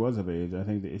think she was of age. I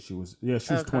think the issue was she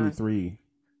was 23.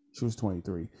 She was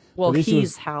 23. Well,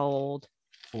 he's how old?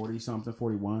 40 something,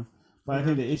 41. But I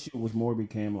think the issue was more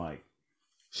became like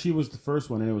she was the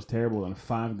first one and it was terrible, and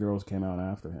 5 girls came out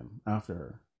after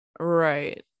her.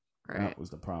 Right. That was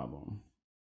the problem.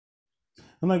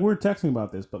 And like, we're texting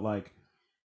about this, but like,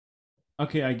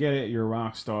 okay, I get it. You're a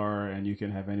rock star and you can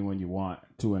have anyone you want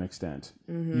to an extent.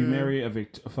 Mm-hmm. You marry a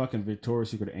fucking Victoria's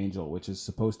Secret angel, which is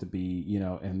supposed to be,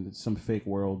 in some fake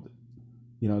world,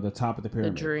 the top of the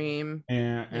pyramid. The dream.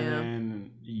 And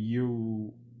then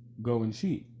you go and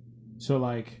cheat. So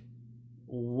like,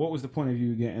 what was the point of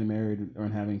you getting married or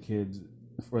having kids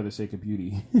for the sake of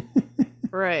beauty?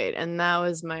 Right. And that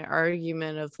was my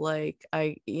argument of like,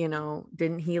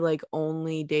 didn't he like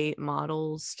only date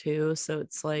models too? So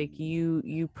it's like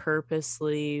you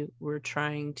purposely were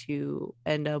trying to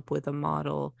end up with a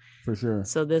model. For sure.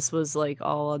 So this was like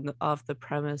all off the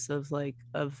premise of like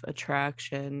of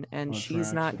attraction, and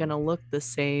she's not Attraction. gonna look the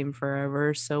same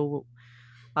forever. So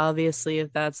obviously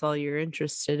if that's all you're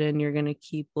interested in, you're gonna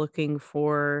keep looking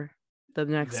for the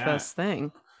next That, best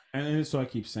thing. and so I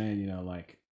keep saying,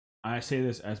 like, I say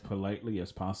this as politely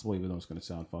as possible, even though it's going to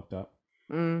sound fucked up.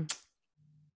 Mm.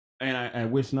 And I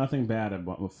wish nothing bad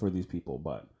about, for these people,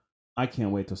 but I can't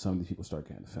wait till some of these people start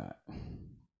getting fat.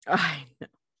 I know.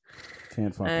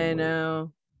 Can't fucking I wait.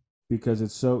 know. Because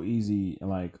it's so easy.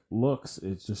 Like, looks,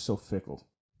 it's just so fickle.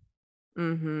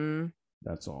 Mm-hmm.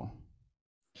 That's all.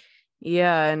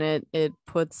 Yeah, and it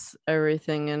puts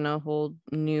everything in a whole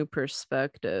new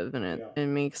perspective, and it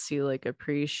makes you like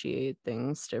appreciate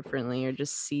things differently or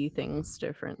just see things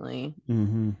differently.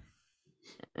 Mm-hmm.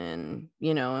 And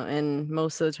and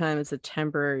most of the time it's a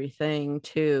temporary thing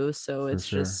too, so For it's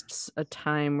sure. just a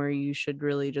time where you should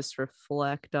really just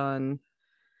reflect on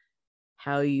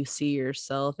how you see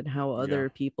yourself and how other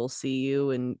people see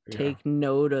you, and take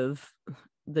note of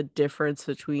the difference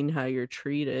between how you're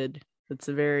treated. It's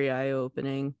very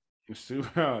eye-opening.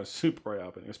 Super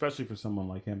eye-opening, especially for someone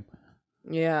like him.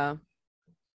 Yeah,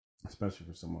 Especially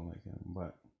for someone like him.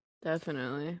 But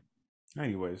definitely.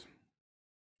 anyways,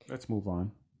 let's move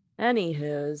on.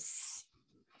 Anywho's,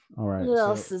 all right, what so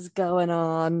else is going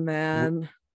on, man?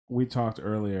 We talked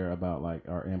earlier about like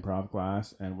our improv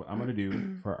class, and what I'm gonna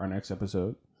do for our next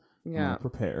episode, I'm Yeah, gonna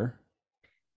prepare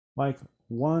like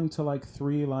 1 to like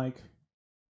 3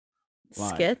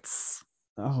 skits.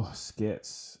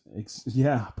 skits.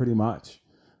 Yeah, pretty much.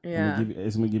 Yeah.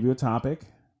 It's gonna give you a topic,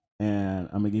 and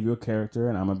I'm gonna give you a character,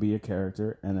 and I'm gonna be a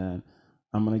character, and then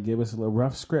I'm gonna give us a little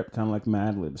rough script, kind of like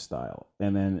Mad Lib style,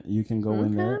 and then you can go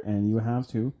in there and you have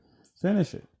to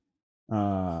finish it.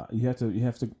 You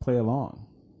have to play along.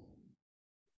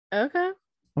 Okay.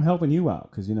 I'm helping you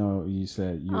out because you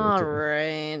said All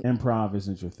right. improv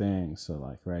isn't your thing, so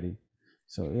like ready.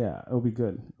 So yeah, it'll be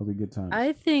good. It'll be good times.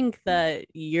 I think that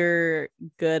you're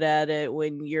good at it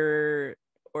when you're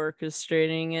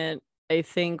orchestrating it. I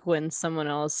think when someone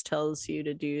else tells you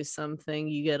to do something,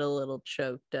 you get a little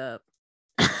choked up.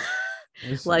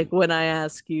 Like when I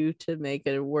ask you to make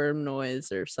a worm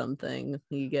noise or something,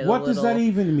 you get what does that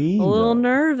even mean? A little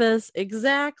nervous.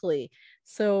 Exactly.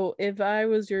 So if I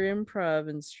was your improv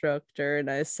instructor and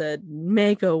I said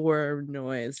make a worm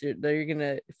noise, you're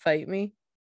gonna fight me?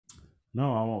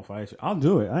 No, I won't fight you. I'll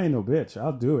do it. I ain't no bitch.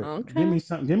 I'll do it. Okay. Give me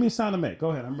something. Give me a sound to make. Go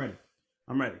ahead. I'm ready.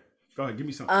 Go ahead. Give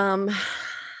me something.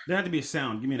 There had to be a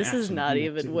sound. Give me an action. This is not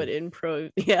even what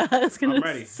improv. Yeah, I was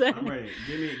gonna say. I'm ready.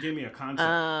 Give me a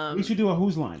concept. We should do a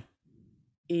Who's Line.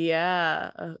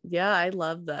 Yeah. Yeah, I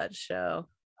love that show.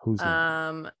 Who's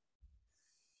Line?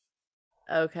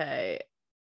 Okay.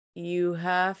 You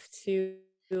have to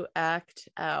act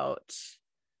out.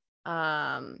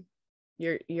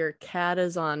 Your cat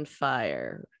is on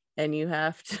fire and you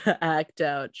have to act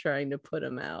out trying to put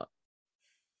him out.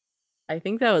 I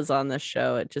think that was on the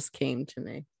show. It just came to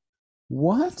me.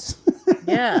 What?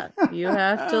 Yeah, you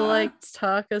have to like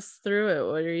talk us through it.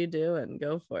 What are you doing?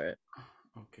 Go for it.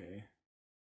 Okay.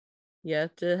 You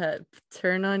have to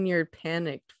turn on your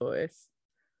panicked voice.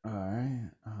 All right.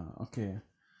 Okay.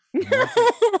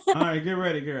 All right, get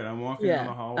ready. I'm walking down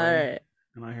the hallway. All right.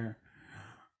 And I hear.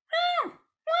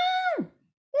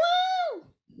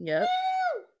 Yep.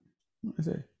 I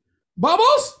say,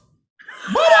 Bubbles?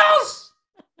 Bubbles?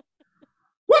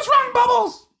 What's wrong,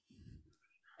 Bubbles?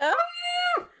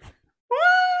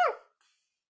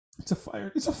 It's a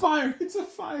fire. It's a fire. It's a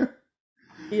fire.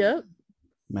 Yep.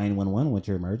 911, what's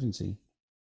your emergency?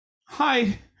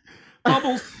 Hi,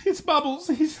 Bubbles. It's Bubbles.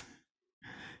 He's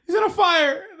in a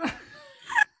fire.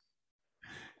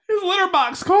 His litter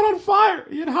box caught on fire.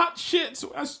 He had hot shit,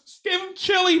 so I gave him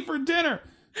chili for dinner.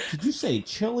 Did you say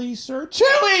chili, sir?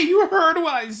 Chili! You heard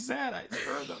what I said. I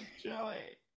heard the chili.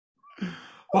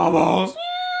 Bubbles.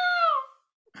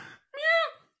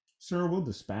 Sir, we'll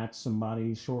dispatch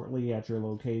somebody shortly at your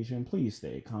location. Please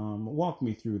stay calm. Walk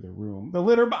me through the room. The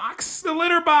litter box.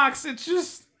 It's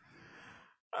just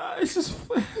there's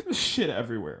shit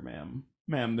everywhere, ma'am.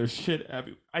 Ma'am, there's shit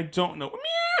everywhere. I don't know.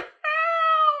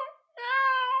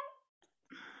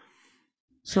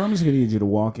 Sir, I'm just gonna need you to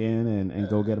walk in and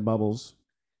go get a Bubbles.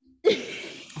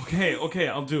 Okay,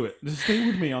 I'll do it. Just stay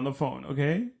with me on the phone,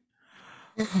 okay?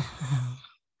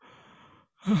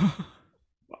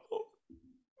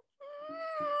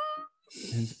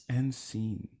 End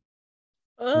scene.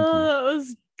 Oh, that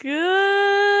was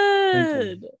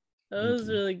good. That Thank was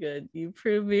you. really good. You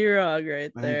proved me wrong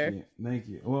right Thank there. you. Thank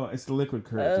you. Well, it's the liquid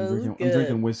courage. That was I'm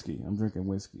drinking good. whiskey. I'm drinking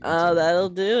whiskey. That's Oh, all I'm that'll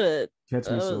doing. do it. Catch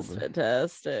That me was sober.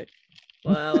 fantastic.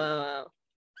 Wow,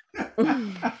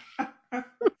 wow.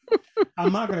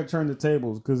 I'm not gonna turn the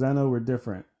tables because I know we're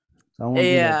different. So I won't do that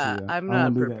to Yeah, you. I'm I won't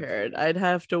not do that to prepared. you. I'd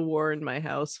have to warn my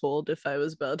household if I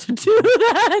was about to do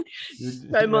that.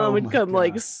 My mom Oh would my come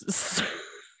like god.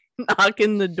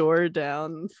 knocking the door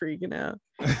down, freaking out.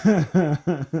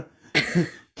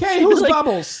 Kay, She'd be who's like,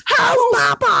 Bubbles? "How's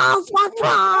Who's Bubbles? What's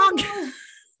wrong?" Bubbles?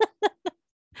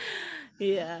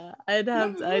 Yeah, I'd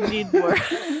need more.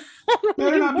 Better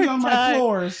I need not be more on my time.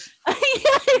 floors.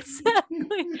 Yeah,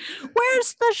 exactly.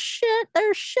 Where's the shit?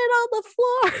 There's shit on the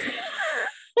floor.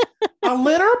 A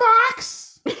litter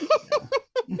box.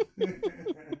 Yeah.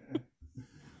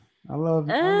 I love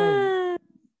uh,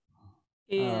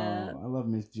 yeah, oh, I love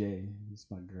Miss J. It's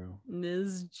my girl.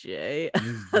 Ms. J.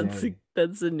 Miss J.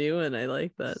 That's a new one. I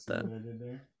like that See though. what I did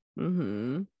there?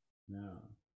 Mm-hmm. No.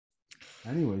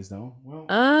 Anyways, though, well,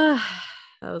 Uh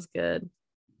that was good.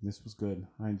 this was good.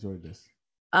 I enjoyed this.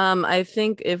 I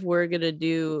think if we're gonna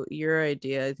do your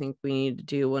idea, I think we need to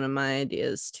do one of my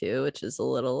ideas too, which is a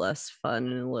little less fun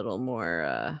and a little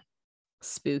more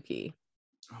spooky.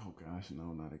 Oh gosh,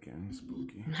 no, not again.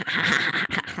 Spooky.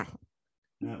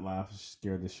 That laugh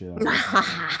scared the shit out of me.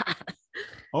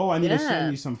 Oh, I need to send Yeah.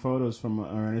 you some photos from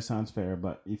a Renaissance fair,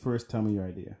 but you first tell me your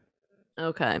idea.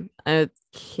 Okay. I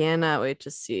cannot wait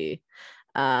to see.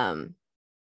 Um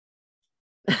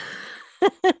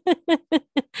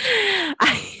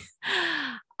I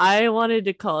I wanted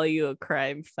to call you a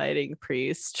crime fighting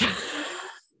priest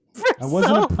for I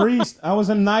wasn't a so long. priest. I was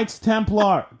a Knights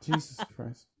Templar. Jesus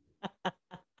Christ.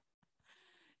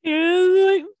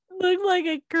 You look like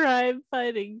a crime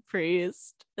fighting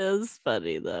priest. It was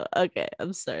funny though. Okay,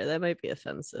 I'm sorry. That might be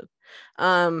offensive.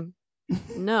 Um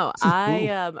no,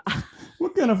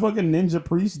 What kind of fucking ninja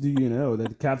priest do you know that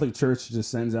the Catholic Church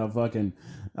just sends out fucking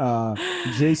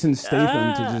Jason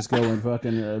Statham to just go and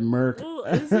fucking murk? well,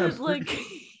 is it like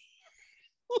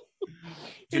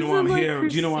Do you know is why it I'm like here?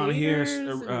 Do you know why I'm here,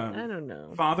 crusaders and I don't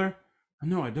know. Father?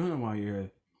 No, I don't know why you're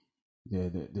here.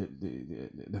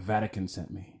 The Vatican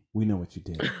sent me. We know what you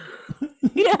did.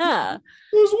 Yeah.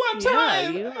 It was one Yeah,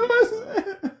 time. you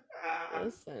don't know.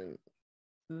 Listen,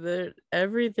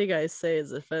 everything I say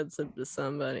is offensive to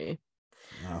somebody.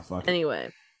 Oh, fuck it.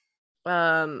 Anyway,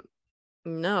 um,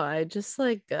 no, I just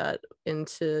like got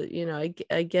into,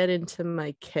 I get into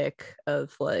my kick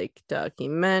of like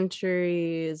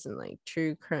documentaries and like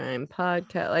true crime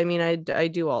podcast. I mean, I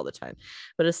do all the time,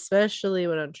 but especially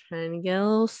when I'm trying to get a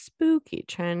little spooky,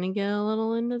 trying to get a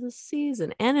little into the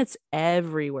season, and it's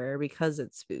everywhere because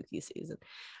it's spooky season.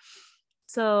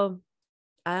 So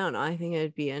I don't know. I think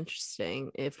it'd be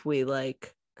interesting if we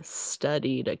like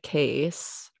studied a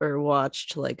case or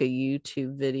watched like a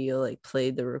YouTube video, like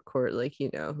played the record, like,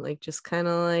 like just kind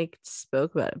of like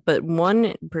spoke about it. But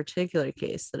one particular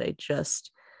case that I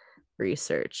just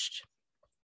researched.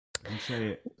 Don't say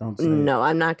it. Don't say it. No,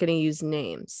 I'm not going to use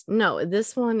names. No,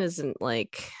 this one isn't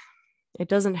like, it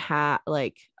doesn't have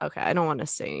like, okay, I don't want to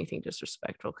say anything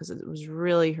disrespectful because it was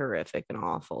really horrific and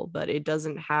awful, but it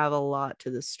doesn't have a lot to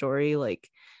the story. Like,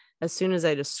 as soon as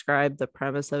I describe the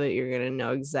premise of it, you're going to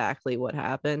know exactly what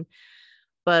happened.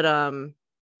 But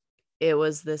it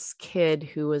was this kid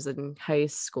who was in high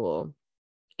school,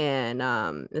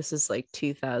 and this is like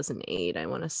 2008, I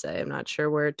want to say. I'm not sure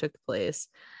where it took place.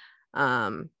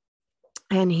 um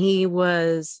and he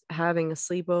was having a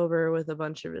sleepover with a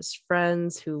bunch of his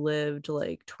friends who lived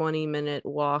like 20-minute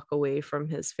walk away from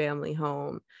his family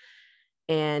home.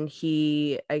 And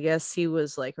I guess he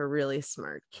was like a really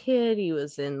smart kid. He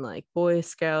was in like Boy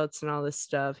Scouts and all this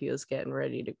stuff. He was getting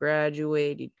ready to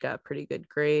graduate. He got pretty good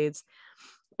grades.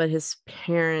 But his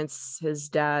parents, his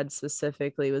dad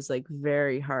specifically, was like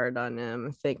very hard on him.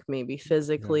 I think maybe Yeah.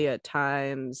 physically at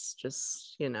times,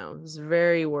 just, was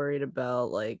very worried about,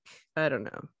 like, I don't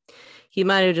know. He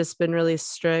might have just been really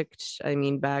strict. I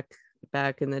mean, back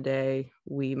in the day,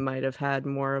 we might have had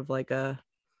more of like a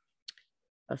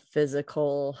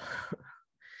physical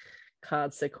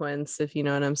consequence, if you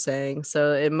know what I'm saying.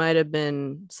 So it might have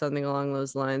been something along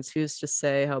those lines. Who's to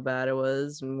say how bad it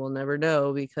was? And we'll never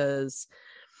know, because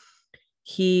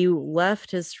he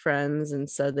left his friends and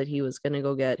said that he was going to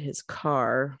go get his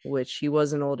car, which he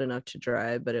wasn't old enough to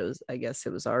drive, but I guess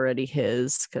it was already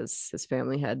his because his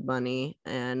family had money.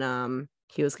 And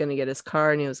he was going to get his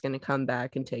car and he was going to come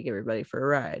back and take everybody for a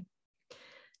ride.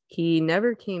 He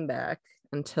never came back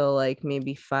until like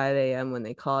maybe 5 a.m. when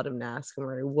they called him to ask him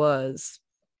where he was.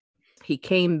 He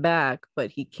came back,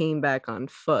 but he came back on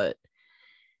foot.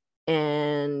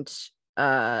 And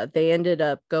they ended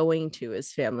up going to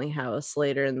his family house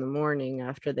later in the morning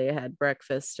after they had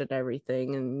breakfast and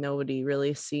everything, and nobody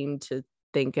really seemed to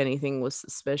think anything was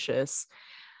suspicious.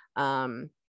 um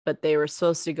but they were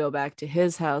supposed to go back to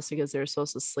his house because they were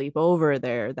supposed to sleep over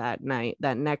there that night.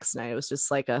 That next night, it was just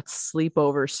like a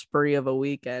sleepover spree of a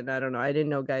weekend. I don't know, I didn't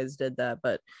know guys did that,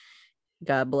 but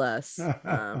God bless.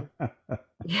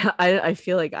 Yeah, I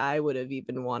feel like I would have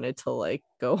even wanted to like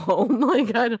go home.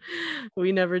 Like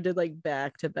we never did like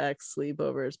back to back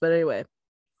sleepovers. But anyway,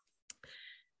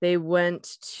 they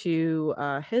went to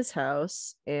his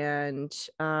house and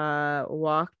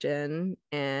walked in,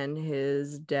 and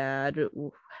his dad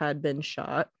had been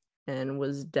shot and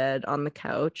was dead on the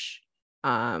couch.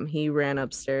 He ran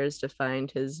upstairs to find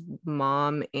his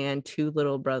mom and two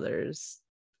little brothers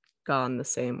gone the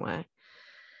same way.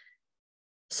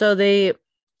 So they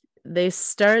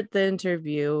start the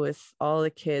interview with all the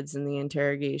kids in the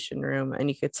interrogation room, and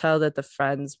you could tell that the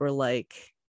friends were like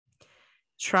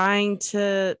trying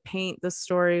to paint the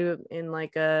story in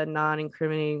like a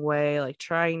non-incriminating way, like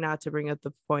trying not to bring up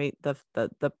the point,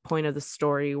 the point of the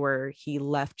story where he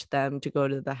left them to go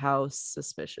to the house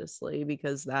suspiciously,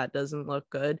 because that doesn't look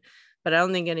good. But I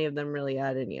don't think any of them really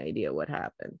had any idea what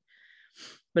happened.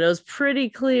 But it was pretty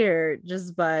clear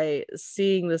just by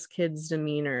seeing this kid's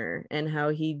demeanor and how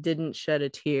he didn't shed a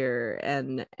tear,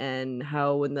 and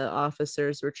how when the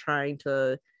officers were trying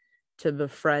to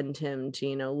befriend him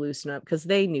to, loosen up, because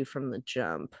they knew from the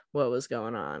jump what was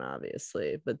going on,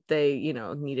 obviously, but they,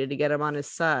 needed to get him on his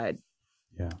side.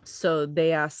 Yeah. So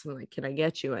they asked him, like, can I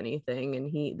get you anything?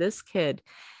 And this kid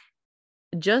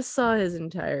just saw his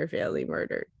entire family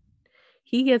murdered.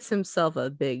 He gets himself a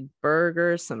big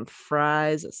burger, some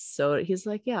fries, a soda. He's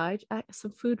like, yeah,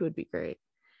 some food would be great.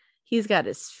 He's got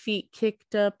his feet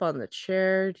kicked up on the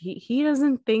chair. He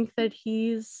doesn't think that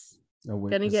he's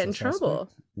gonna get in trouble.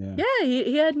 Yeah. Yeah,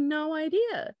 he had no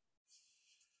idea.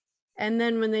 And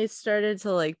then when they started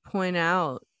to like point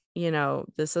out,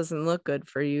 this doesn't look good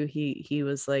for you, he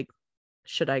was like,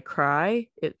 should I cry?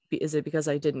 Is it because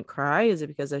I didn't cry? Is it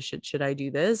because should I do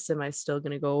this? Am I still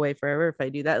going to go away forever if I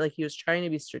do that? Like, he was trying to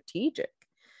be strategic.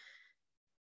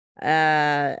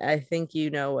 I think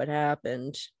you know what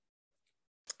happened.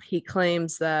 He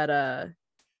claims that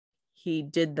he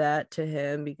did that to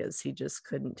him because he just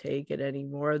couldn't take it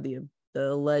anymore, the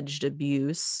alleged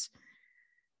abuse.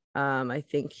 I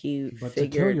think But to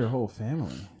kill your whole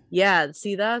family. Yeah,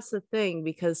 see, that's the thing,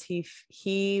 because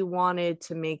he wanted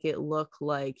to make it look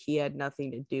like he had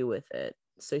nothing to do with it.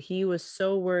 So he was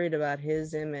so worried about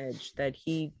his image that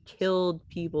he killed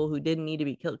people who didn't need to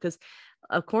be killed, because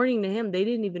according to him, they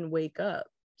didn't even wake up.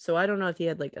 So I don't know if he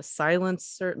had like a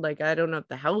silencer, like I don't know if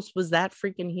the house was that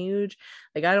freaking huge.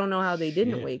 Like I don't know how they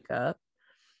didn't wake up.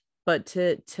 But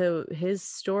to his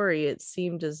story, it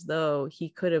seemed as though he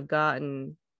could have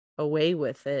gotten away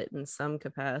with it in some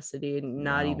capacity and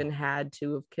not even had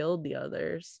to have killed the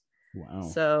others. Wow.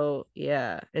 So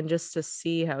yeah, and just to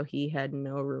see how he had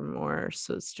no remorse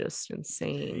was just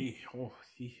insane.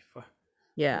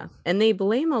 Yeah, and they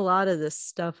blame a lot of this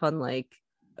stuff on like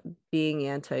being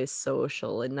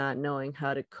antisocial and not knowing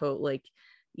how to cope. Like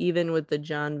even with the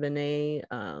John Bonet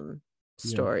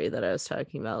story that I was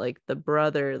talking about, like the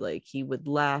brother, like he would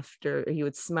laugh or he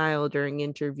would smile during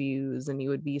interviews, and he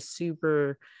would be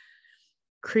super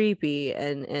creepy,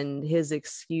 and his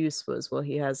excuse was, well,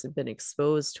 he hasn't been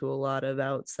exposed to a lot of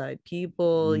outside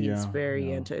people, he's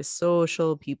very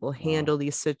antisocial, people handle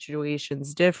these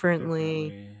situations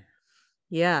differently.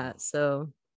 Yeah,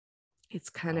 so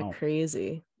it's kind of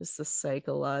crazy, just the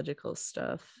psychological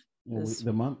stuff.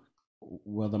 The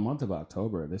month of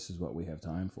October, this is what we have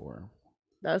time for.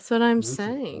 That's what I'm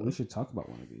saying. We should talk about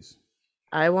one of these.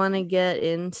 I want to get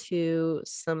into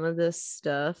some of this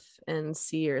stuff and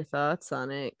see your thoughts on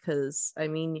it, because I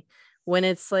mean, when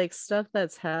it's like stuff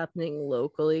that's happening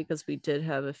locally, because we did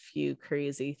have a few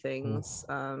crazy things,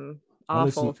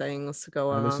 awful things go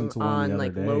on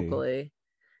like locally.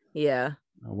 Yeah.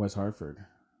 West Hartford.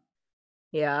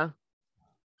 Yeah.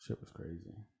 Shit was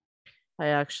crazy. I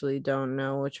actually don't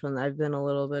know which one. I've been a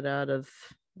little bit out of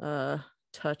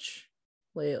touch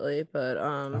lately, but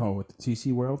with the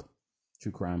TC World?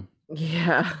 True crime.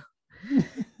 Yeah.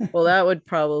 Well, that would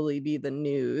probably be the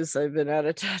news. I've been out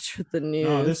of touch with the news.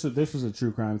 No, this was a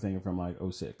true crime thing from like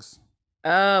 2006.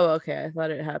 Oh, okay. I thought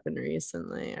it happened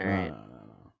recently. All right.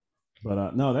 No.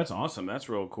 But no, that's awesome. That's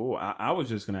real cool. I was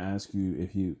just gonna ask you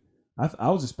if you.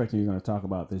 I was expecting you were gonna talk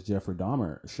about this Jeffrey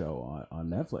Dahmer show on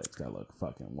Netflix. That looked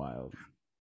fucking wild.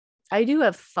 I do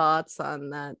have thoughts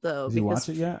on that though. Did you watch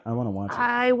it yet? I want to watch it.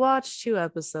 I watched 2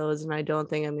 episodes and I don't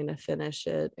think I'm gonna finish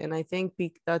it. And I think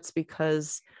that's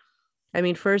because I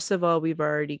mean, first of all, we've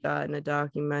already gotten a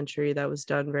documentary that was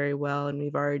done very well, and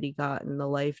we've already gotten the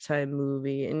Lifetime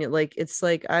movie. And it's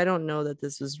like, I don't know that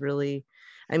this was really,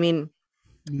 I mean,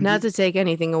 You not did, to take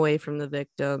anything away from the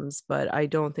victims, but I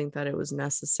don't think that it was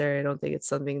necessary. I don't think it's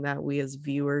something that we as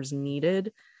viewers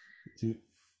needed. did you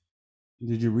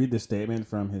did you read the statement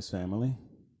from his family?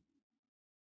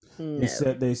 No.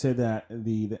 They said that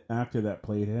the actor that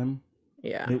played him,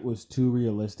 Yeah, it was too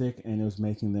realistic and it was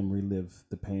making them relive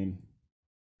the pain.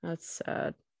 that's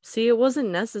sad. See, it wasn't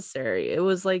necessary. It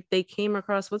was like they came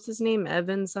across, what's his name?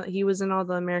 Evans. He was in all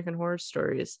the American Horror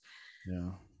Stories.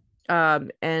 Yeah.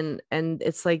 And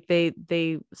it's like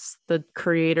the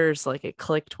creators, like, it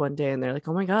clicked one day and they're like,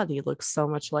 oh my god, he looks so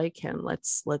much like him,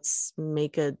 let's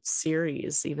make a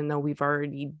series, even though we've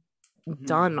already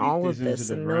done Beat all this of into this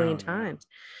a the million ground. Yeah. times.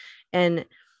 And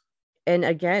and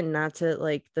again, not to,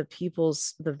 like, the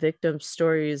victim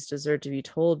stories deserve to be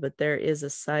told, but there is a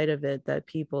side of it that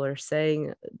people are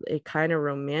saying it kind of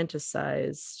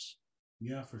romanticized.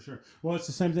 Yeah, for sure. Well, it's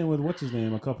the same thing with what's his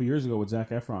name a couple years ago with Zach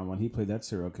Efron when he played that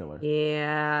serial killer.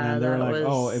 Yeah, And they were that like,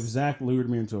 "Oh, if was, Zach lured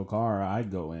me into a car,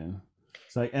 I'd go in."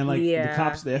 It's like, and like the yeah,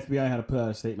 cops, the FBI had to put out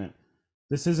a statement.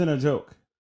 This isn't a joke.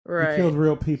 He killed right.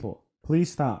 real people.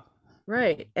 Please stop.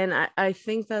 Right. And I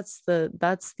think that's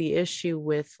the issue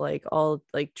with, like, all,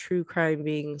 like, true crime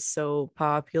being so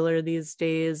popular these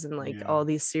days, and like Yeah, all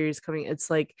these series coming. It's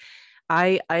like,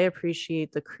 I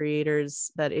appreciate the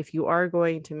creators that if you are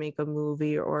going to make a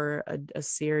movie or a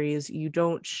series, you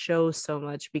don't show so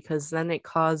much, because then it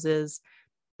causes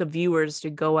the viewers to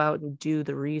go out and do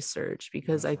the research.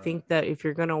 Because that's I right. think that if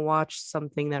you're going to watch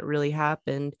something that really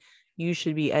happened, you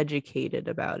should be educated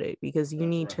about it, because you That's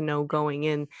need right. to know going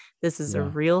in, this is a Yeah,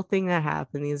 real thing that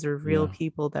happened. These are real yeah,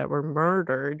 people that were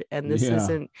murdered, and this yeah,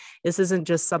 isn't this isn't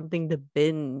just something to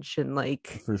binge, and like,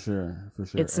 for sure, for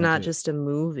sure. it's And not it, just a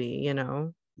movie. yeah,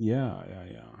 yeah,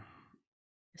 yeah.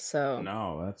 So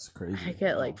No, that's I crazy.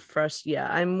 get like Wow. frustrated. Yeah,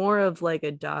 I'm more of like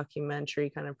a documentary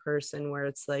kind of person, where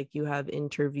it's like you have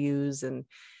interviews and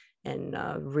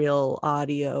real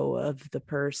audio of the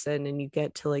person, and you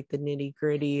get to like the nitty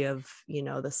gritty of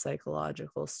the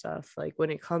psychological stuff. Like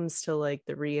when it comes to like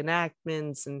the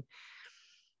reenactments, and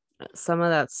some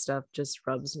of that stuff just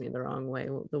rubs me the wrong way,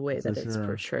 the way For that it's sure,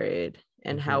 portrayed, for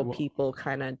and sure. how Well, people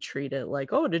kind of treat it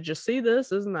like, oh, did you see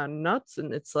this, isn't that nuts?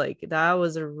 And it's like, that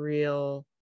was a real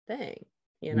thing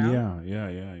you know yeah, yeah,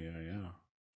 yeah, yeah, yeah.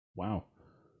 Wow.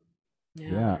 yeah,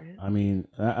 Yeah, right. I mean,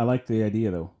 I like the idea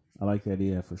though. I like the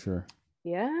idea for sure.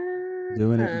 Yeah,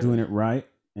 Doing it right,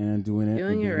 and doing it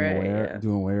and doing it right, yeah.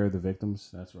 being aware of the victims.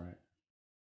 That's right.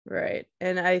 Right.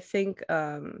 And I think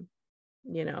a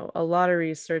lot of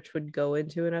research would go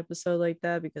into an episode like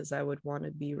that, because I would want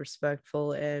to be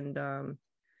respectful, and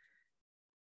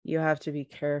you have to be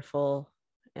careful,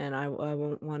 and I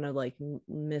won't want to like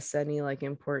miss any like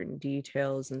important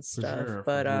details and For stuff. sure, for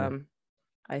But sure.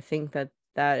 I think that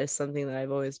that is something that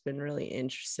I've always been really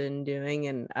interested in doing,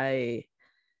 and I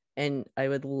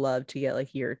would love to get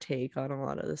like your take on a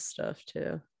lot of this stuff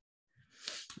too.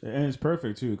 And it's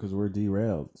perfect too because we're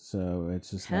derailed. So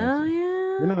it's just like Hell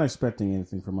you're yeah. not expecting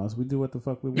anything from us. We do what the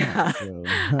fuck we want. So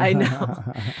I know.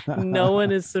 No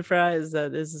one is surprised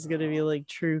that this is going to be like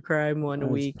true crime one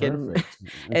it's week and perfect.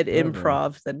 It's at perfect.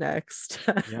 improv the next.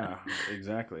 Yeah,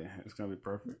 exactly. It's gonna be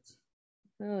perfect.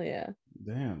 Oh yeah.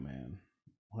 Damn, man.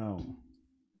 Wow. This is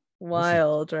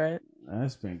Wild, right?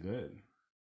 that's been good.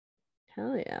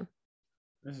 Hell yeah.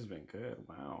 This has been good.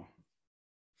 Wow.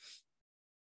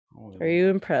 Holy Are you moly.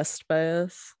 impressed by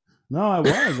us? No, I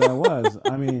was. I was.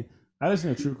 I mean, I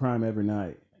listen to true crime every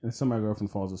night, and some of my girlfriend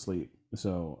falls asleep.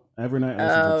 So every night I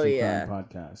listen to a Oh true crime yeah.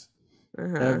 podcast.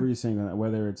 Uh-huh. Every single night,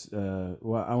 whether it's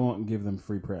well, I won't give them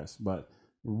free press, but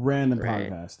random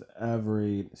Right. podcast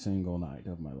every single night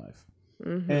of my life.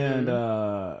 And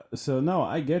Mm-hmm. so no,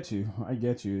 I get you. I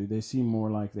get you. They seem more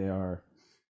like they are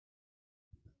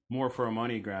more for a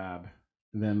money grab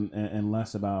than and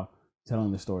less about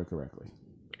telling the story correctly.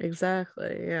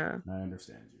 Exactly. Yeah. I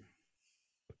understand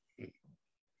you.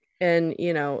 And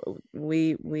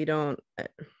we don't,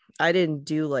 I didn't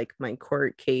do like my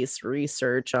court case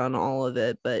research on all of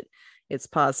it, but it's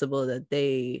possible that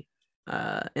they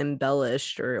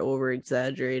embellished or over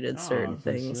exaggerated Oh, certain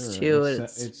for things sure. too. And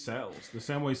it's, It sells the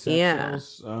same way sex yeah,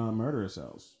 sells, murder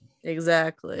sells.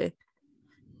 exactly.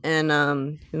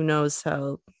 And who knows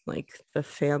how like the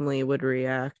family would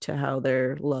react to how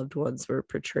their loved ones were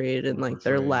portrayed in We're like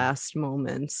their portrayed last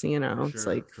moments. It's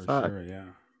like, for fuck. sure. Yeah.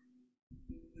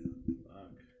 Fuck.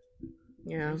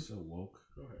 You Yeah. guys so woke.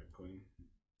 Go ahead, Queen.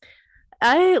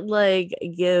 I like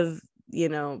give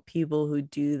people who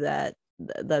do that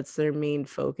that's their main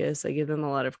focus. I give them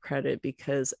a lot of credit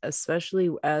because especially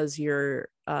as your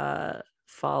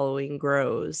following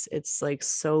grows, it's like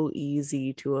so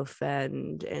easy to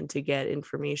offend and to get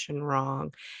information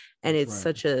wrong. And That's it's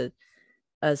right. such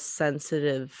a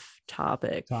sensitive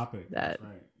topic that That's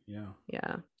right. Yeah.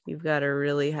 yeah, you've got to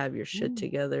really have your shit Ooh.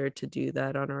 together to do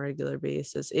that on a regular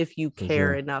basis if you For care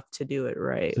sure. enough to do it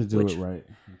right, To do it which right.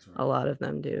 That's a right. lot of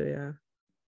them do. Yeah.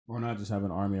 Or not just have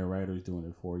an army of writers doing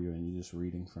it for you and you just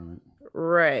reading from it.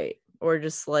 Right. Or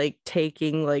just like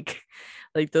taking like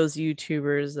those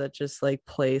YouTubers that just like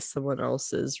play someone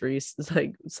else's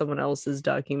like someone else's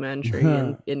documentary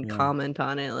and Yeah. comment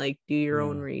on it. Like do your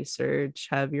own Yeah. research,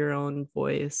 have your own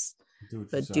voice, Do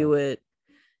it but do yourself. it,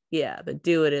 yeah, but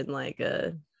do it in like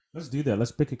a Let's do that.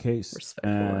 Let's pick a case,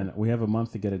 respectful way. and we have a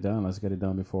month to get it done. Let's get it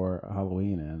done before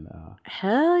Halloween, and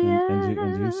Hell do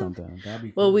yeah. something. That'd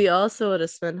be Well, cool. we also would have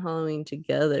spent Halloween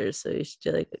together, so we should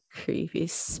do like a creepy,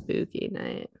 spooky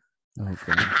night. Oh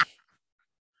gosh.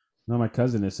 No, my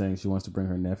cousin is saying she wants to bring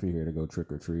her nephew here to go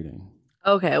trick or treating.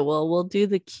 Okay, well, we'll do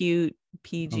the cute I was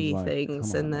PG like,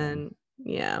 things come and on, man. then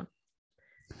yeah.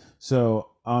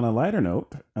 So on a lighter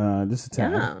note, just a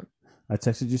tad, Yeah. I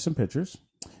texted you some pictures.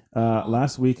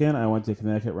 Last weekend, I went to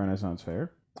Connecticut Renaissance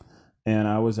Fair, and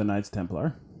I was a Knights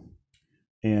Templar.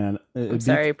 And I'm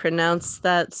sorry, pronounce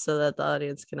that so that the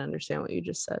audience can understand what you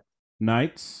just said.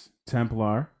 Knights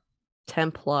Templar.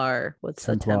 Templar. What's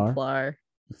a Templar. Templar?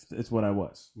 It's what I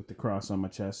was with the cross on my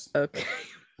chest. Okay.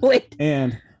 Wait.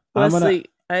 And Wesley,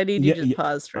 I need you to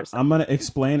pause for a second. I'm gonna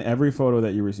explain every photo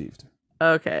that you received.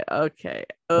 Okay. The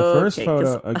first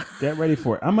photo, get ready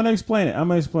for it. I'm gonna explain it.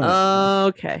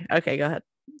 Okay. Okay, go ahead.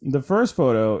 The first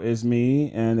photo is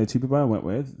me and the two people I went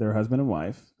with, their husband and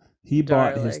wife. He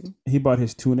bought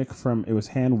his tunic it was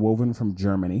hand woven from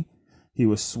Germany. He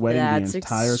was sweating the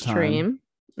entire time.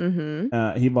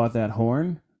 Mm-hmm. He bought that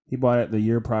horn. He bought it the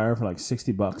year prior for like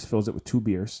 $60. Fills it with 2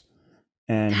 beers,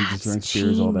 and he just drinks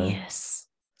beers all day.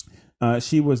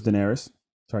 She was Daenerys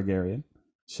Targaryen.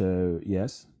 So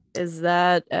yes. Is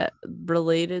that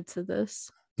related to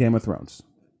this? Game of Thrones.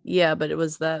 Yeah, but it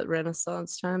was that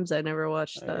Renaissance times. I never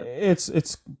watched that.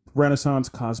 It's Renaissance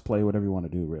cosplay, whatever you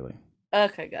want to do, really.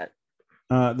 Okay, got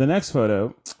it. The next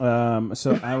photo.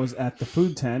 So I was at the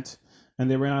food tent, and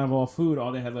they ran out of all food.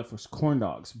 All they had left was corn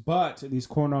dogs. But these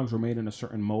corn dogs were made in a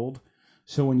certain mold.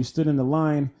 So when you stood in the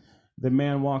line, the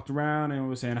man walked around and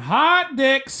was saying, "Hot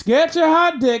dicks, get your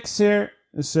hot dicks here."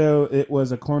 So it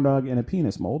was a corn dog in a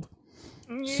penis mold.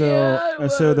 Yeah,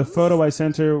 so the photo I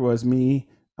sent her was me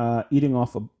eating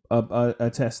off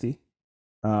a testy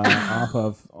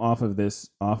off of this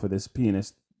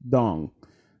penis dog.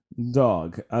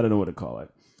 I don't know what to call it.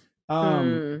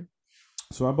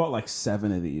 So I bought like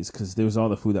 7 of these because there was all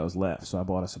the food that was left. So I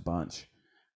bought us a bunch.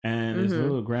 And this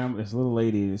little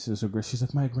lady, she's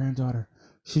like, my granddaughter,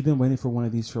 she's been waiting for one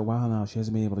of these for a while now. She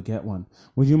hasn't been able to get one.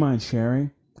 Would you mind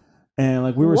sharing? And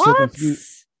like we were so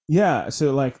confused. Yeah,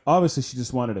 so like obviously she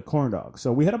just wanted a corn dog.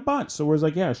 So we had a bunch. So we're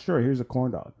like, yeah, sure, here's a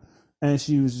corn dog. And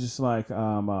she was just like,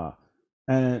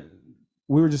 and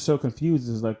we were just so confused.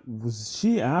 It was like, was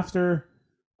she after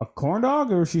a corn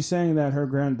dog, or was she saying that her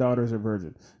granddaughter's a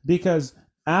virgin? Because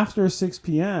after 6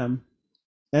 p.m.,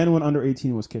 anyone under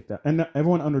 18 was kicked out, and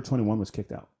everyone under 21 was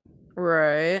kicked out.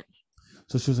 Right.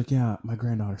 So she was like, yeah, my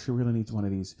granddaughter, she really needs one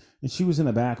of these. And she was in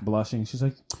the back blushing. She's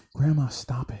like, Grandma,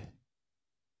 stop it.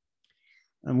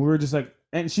 And we were just like,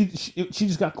 and she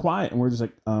just got quiet, and we're just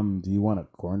like, do you want a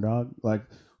corn dog? Like,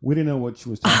 we didn't know what she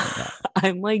was talking about.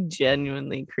 I'm like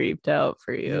genuinely creeped out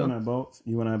for you. You and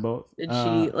I both. Did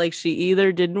she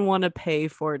either didn't want to pay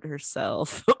for it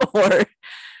herself, or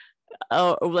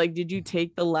like, did you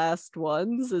take the last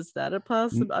ones? Is that a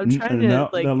possible? I'm trying to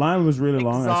the line was really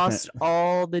long. Exhaust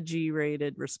all the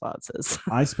G-rated responses.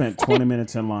 I spent 20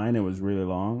 minutes in line. It was really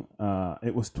long.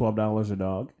 It was $12 a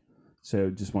dog.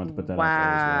 So just wanted to put that out there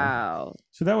as well. Wow.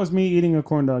 So that was me eating a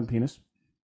corn dog penis.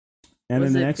 And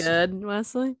was it good,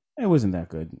 Wesley? It wasn't that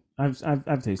good. I've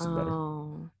tasted better.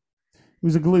 It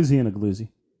was a glizzy and a glizzy.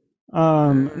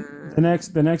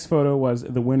 The next photo was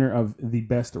the winner of the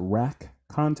best rack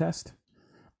contest.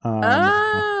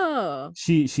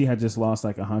 She had just lost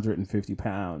like 150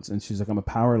 pounds, and she's like, I'm a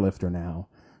power lifter now.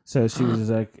 So she was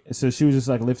just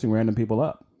like lifting random people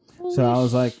up. So I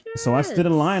was like, so I stood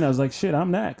in line. I was like, shit,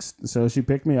 I'm next. So she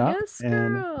picked me up,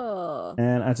 and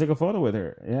I took a photo with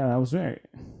her. Yeah, that was great.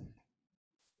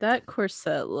 That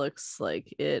corset looks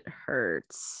like it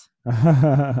hurts.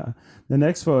 The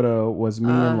next photo was me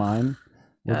in line.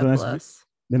 The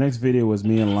next video was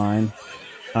me in line.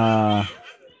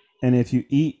 And if you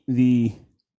eat the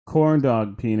corn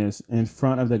dog penis in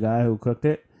front of the guy who cooked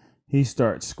it, he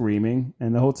starts screaming,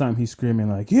 and the whole time he's screaming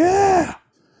like, "Yeah,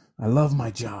 I love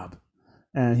my job,"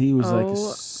 and he was like,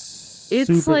 Oh, it's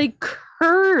super. like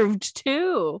curved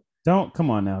too. Don't come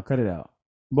on now, cut it out.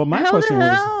 But How the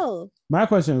hell? my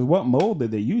question is, what mold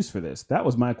did they use for this? That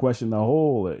was my question the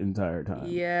whole entire time.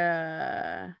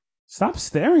 Yeah. Stop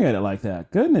staring at it like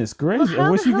that. Goodness Well, gracious! I how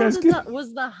the wish you hell guys did could.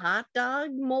 was the hot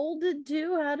dog molded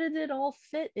too? How did it all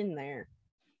fit in there?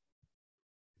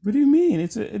 What do you mean?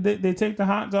 They take the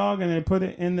hot dog and they put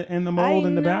it in the I mold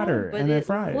in the know, batter but and then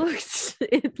fry it.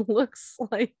 it looks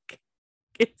like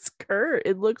it's curved.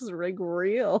 It looks like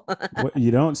real. What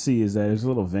you don't see is that it's a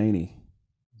little veiny.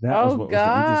 That was Oh what was the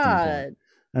interesting part. God.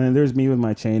 And then there's me with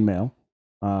my chainmail,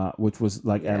 which was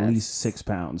like at least Yes. 6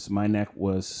 pounds. My neck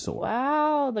was sore.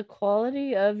 Wow, the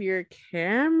quality of your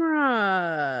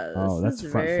camera. Oh, This that's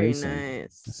is front very facing.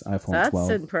 That's nice. iPhone That's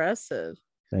 12. impressive.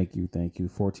 Thank you, thank you.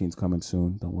 14's coming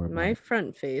soon. Don't worry about My it.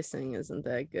 front facing isn't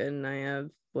that good, and I have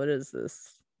what is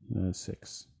this?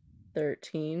 6.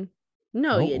 13?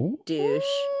 No, you Oh, douche.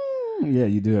 yeah,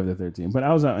 you do have the 13. But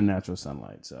I was out in natural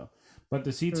sunlight, so. But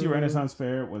the CT Mm. Renaissance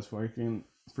Fair was freaking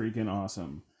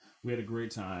awesome. We had a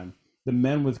great time. The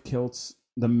men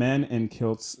in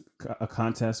kilts, a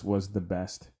contest was the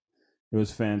best. It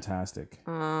was fantastic.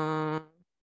 It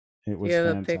Do you was have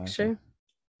a fantastic. picture?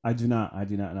 I do not. I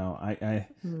do not know.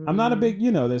 I'm not a Mm. big,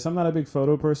 you know this. I'm not a big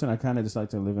photo person. I kind of just like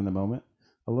to live in the moment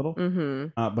a little.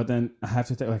 Mm-hmm. But then I have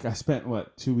to take, like, I spent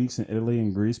what 2 weeks in Italy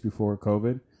and Greece before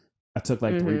COVID. I took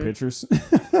like 3 pictures.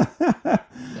 I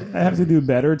have to do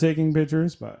better taking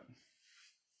pictures, but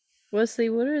Wesley,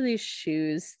 what are these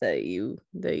shoes that you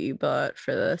bought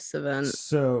for this event?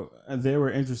 so they were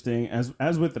interesting.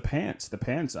 As with the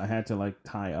pants I had to like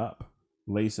tie up,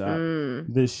 lace up.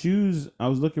 Mm. The shoes, I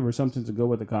was looking for something to go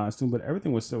with the costume, but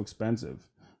everything was so expensive.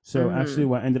 So actually, Mm-hmm.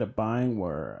 what I ended up buying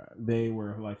they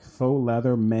were like faux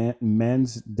leather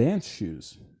men's dance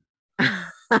shoes.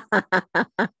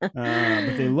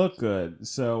 But they look good.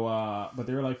 So, but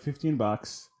they were like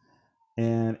 $15,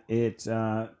 and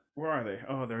where are they?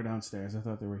 Oh, they're downstairs. I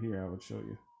thought they were here. I would show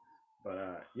you.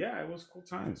 But yeah, it was cool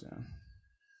times, man.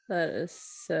 That is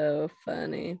so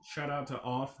funny. Shout out to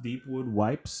Off Deepwood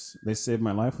Wipes. They saved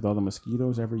my life with all the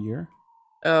mosquitoes every year.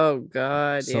 Oh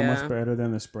God, So much yeah. better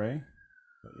than the spray.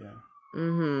 But yeah,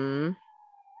 Mm-hmm.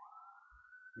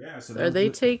 yeah. So Are they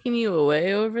taking you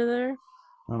away over there?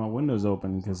 my window's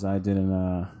open because I didn't.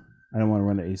 I don't want to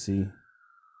run the AC.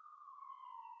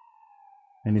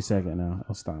 Any second now,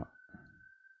 I'll stop.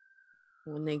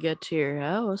 When they get to your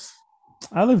house.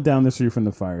 I live down the street from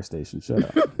the fire station. Shut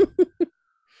up.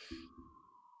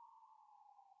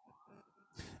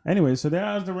 Anyway, so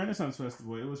that was the Renaissance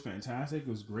Festival. It was fantastic. It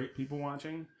was great people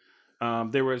watching.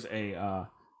 There was a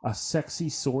sexy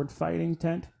sword fighting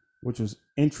tent, which was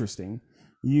interesting.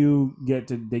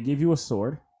 They give you a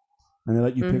sword, and they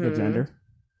let you pick a Mm-hmm. gender.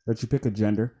 Let you pick a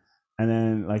gender, and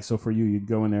then like so for you, you'd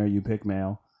go in there, you pick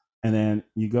male, and then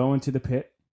you go into the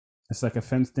pit. It's like a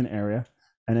fenced-in area,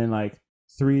 and then like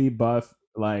three buff,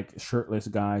 like shirtless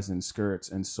guys in skirts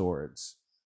and swords,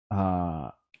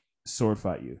 sword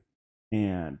fight you,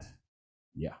 and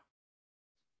yeah,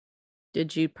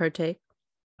 Did you partake?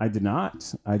 I did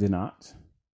not. I did not.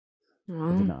 I did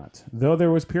Oh. not. Though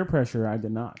there was peer pressure, I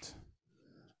did not.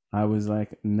 I was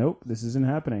like, nope, this isn't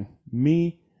happening.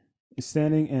 Me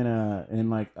standing in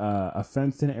a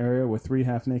fenced in area with three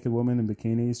half naked women in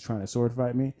bikinis trying to sword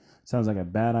fight me sounds like a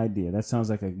bad idea. That sounds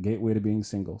like a gateway to being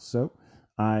single. So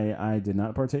I did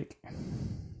not partake.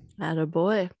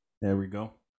 Attaboy. There we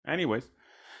go. Anyways,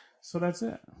 so that's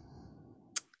it.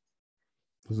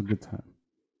 It was a good time.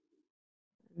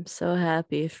 I'm so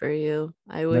happy for you.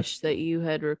 I wish that you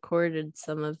had recorded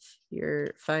some of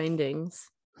your findings.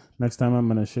 Next time I'm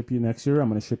gonna ship you next year. I'm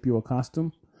gonna ship you a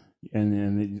costume,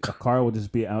 and a car will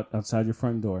just be outside your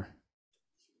front door.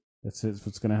 That's it. That's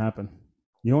what's gonna happen.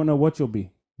 You don't know what you'll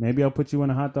be. Maybe I'll put you in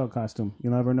a hot dog costume.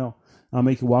 You'll never know. I'll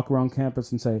make you walk around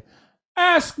campus and say,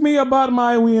 "Ask me about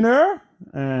my wiener,"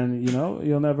 and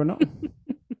you'll never know.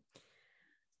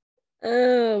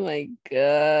 Oh my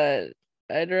God.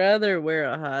 I'd rather wear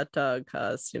a hot dog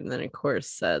costume than a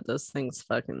corset. Those things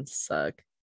fucking suck.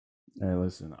 Hey,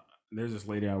 listen. There's this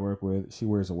lady I work with. She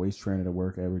wears a waist trainer to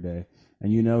work every day,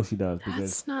 and she does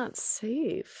That's not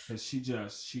safe. because she's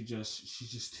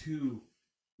just too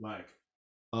like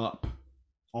up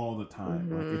all the time.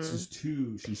 Like it's Mm-hmm. just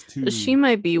too. She's too. She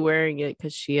might be wearing it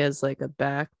because she has like a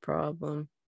back problem.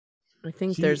 I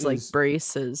think She there's like is.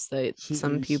 braces that She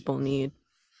some is. people need.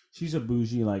 She's a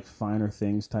bougie, like finer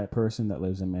things type person that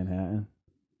lives in Manhattan.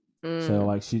 So Mm.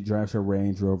 like she drives her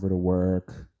Range Rover to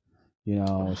work.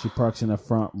 She parks in the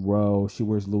front row. She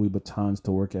wears Louis Vuittons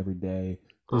to work every day.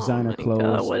 Oh Designer my god,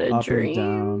 clothes what a up and dream.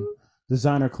 down.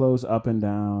 Designer clothes up and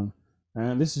down.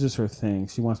 And this is just her thing.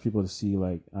 She wants people to see,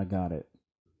 like, I got it.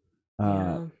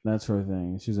 Yeah. That's her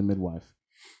thing. She's a midwife.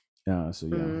 So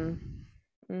yeah.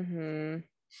 Mm-hmm.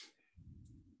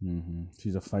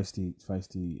 She's a feisty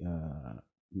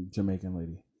Jamaican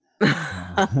lady.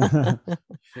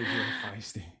 She's really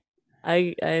feisty.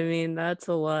 I mean, that's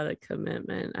a lot of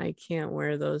commitment. I can't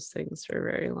wear those things for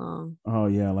very long. Oh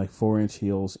yeah, like 4-inch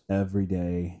heels every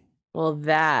day. Well,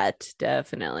 that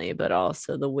definitely, but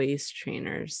also the waist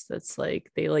trainers. That's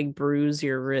like they like bruise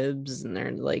your ribs and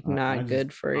they're like I not just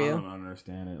good for I you. don't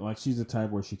understand it. Like she's the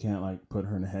type where she can't like put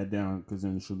her head down because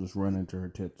then she'll just run into her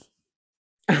tits.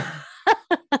 They're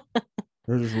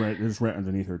just right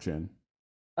underneath her chin.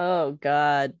 Oh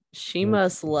God, she Like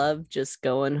must love just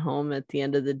going home at the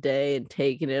end of the day and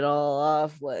taking it all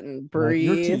off, letting like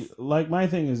breathe. like my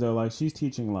thing is though, like she's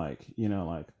teaching like,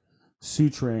 like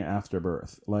suturing after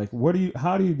birth. Like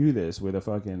how do you do this with a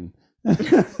fucking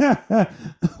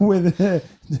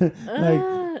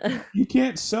like you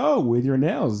can't sew with your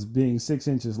nails being 6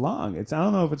 inches long. I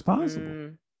don't know if it's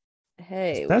possible.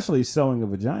 Hey, Especially sewing a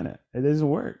vagina. It doesn't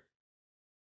work.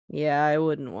 yeah, I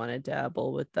wouldn't want to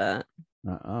dabble with that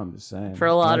I'm just saying. for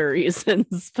a lot of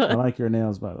reasons, I but like your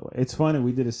nails, by the way. It's funny.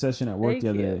 We did a session at work the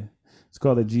thank other you. day. It's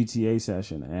called a GTA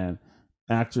session, and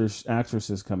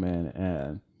actresses come in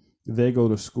and they go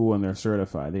to school and they're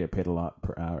certified. They get paid a lot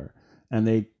per hour, and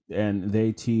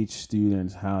they teach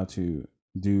students how to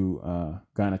do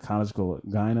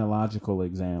gynecological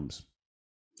exams,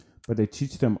 but they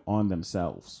teach them on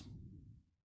themselves.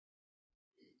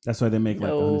 That's why they make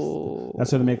like 100.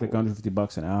 That's why they make like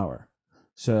 $150 an hour.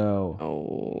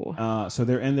 So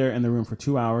they're in there in the room for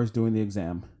 2 hours doing the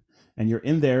exam, and you're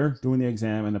in there doing the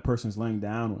exam, and the person's laying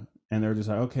down, and they're just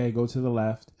like, okay, go to the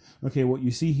left. Okay, what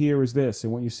you see here is this,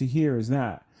 and what you see here is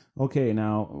that. Okay,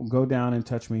 now go down and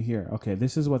touch me here. Okay,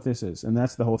 this is what this is, and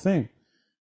that's the whole thing.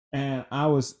 And I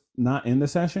was not in the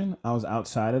session. I was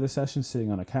outside of the session,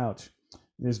 sitting on a couch.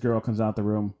 This girl comes out the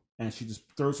room, and she just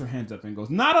throws her hands up and goes,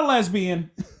 "Not a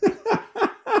lesbian."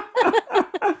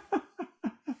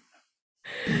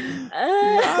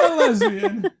 Not a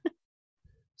lesbian.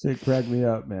 So it cracked me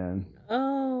up, man.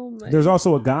 Oh my There's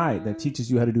also a guy that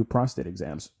teaches you how to do prostate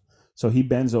exams. So he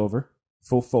bends over,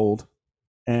 full fold,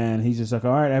 and he's just like,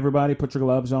 all right, everybody put your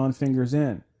gloves on, fingers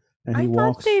in. And he I thought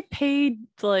walks. they paid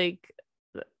like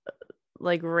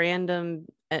random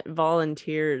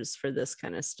volunteers for this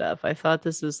kind of stuff. I thought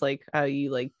this was like how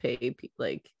you like pay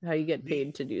like how you get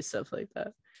paid to do stuff like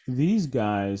that. These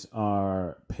guys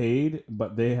are paid,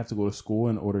 but they have to go to school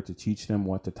in order to teach them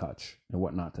what to touch and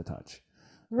what not to touch.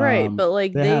 Right, but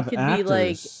like they could be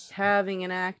like actors. having an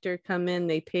actor come in,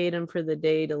 they paid him for the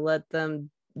day to let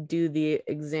them do the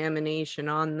examination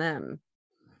on them.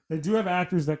 They do have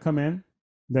actors that come in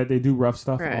that they do rough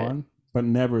stuff Right. on, but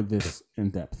never this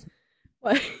in depth.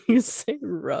 Why do you say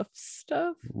rough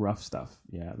stuff? Rough stuff.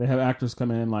 Yeah. They have actors come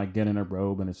in, like get in a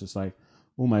robe, and it's just like,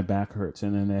 oh, my back hurts.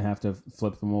 And then they have to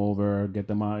flip them over, get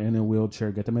them out in a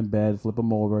wheelchair, get them in bed, flip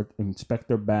them over, inspect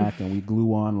their back, and we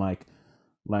glue on like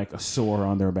a sore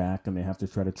on their back, and they have to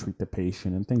try to treat the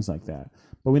patient and things like that.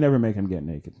 But we never make them get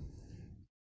naked.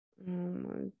 Oh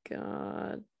my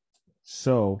God.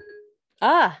 So,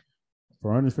 for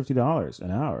 $150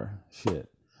 an hour, shit,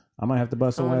 I might have to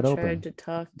bust it wide open. Tried to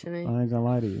talk to me. I ain't gonna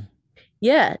lie to you.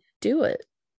 Yeah, do it.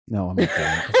 No, I'm not doing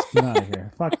it. Get out of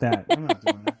here. Fuck that. I'm not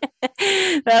doing that.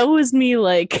 That was me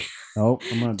like I'm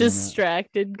not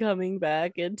distracted coming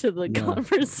back into the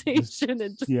conversation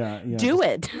and just do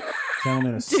it. Telling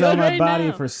me to sell my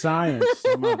body for science.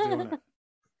 I'm not doing it.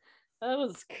 That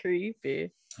was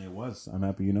creepy. It was. I'm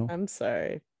happy you know. I'm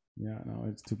sorry. Yeah, no,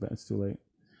 it's too bad. It's too late.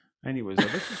 Anyways,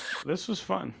 this was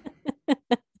fun.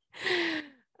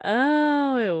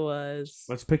 Oh, it was.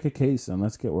 Let's pick a case and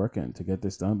let's get working to get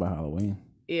this done by Halloween.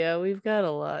 Yeah, we've got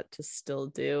a lot to still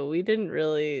do. We didn't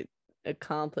really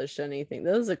accomplish anything.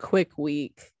 That was a quick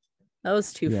week. That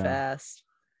was too fast.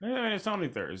 Yeah, it's only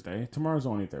Thursday. Tomorrow's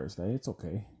only Thursday. It's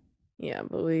okay. Yeah,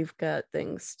 but we've got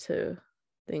things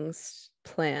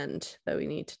planned that we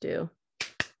need to do.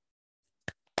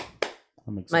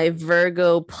 My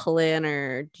Virgo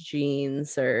planner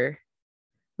genes are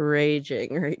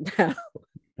raging right now.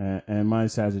 And my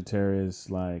Sagittarius,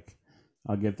 like,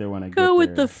 I'll get there when I go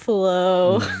with the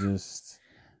flow. It's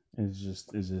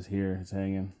just here. It's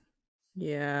hanging.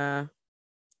 Yeah.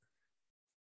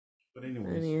 But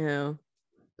anyways. Anyhow.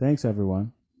 Thanks,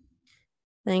 everyone.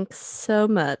 Thanks so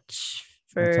much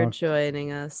for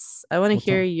joining us. I want to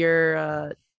hear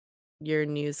your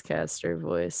newscaster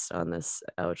voice on this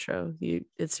outro.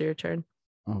 It's your turn.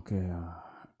 Okay.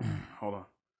 Hold on.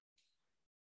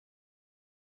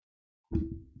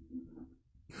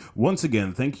 Once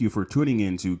again, thank you for tuning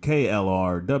in to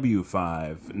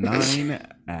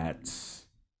KLRW59 at.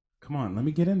 Come on, let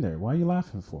me get in there. Why are you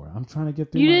laughing for? I'm trying to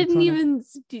get through You my. didn't even.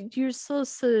 You're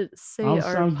supposed to say I our was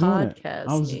doing it. I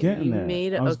podcast was name. getting You there.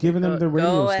 made it. I was Okay, giving them the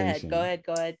radio go ahead. station. Go ahead.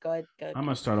 Go ahead. Go ahead. Go ahead. I'm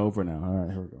gonna start over now. All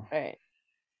right, here we go. All right.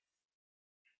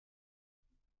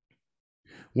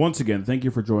 Once again, thank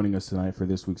you for joining us tonight for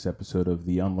this week's episode of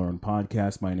the Unlearned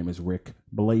Podcast. My name is Rick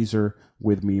Blazer.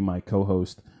 With me, my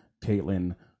co-host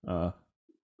Caitlin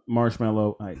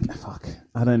Marshmallow. I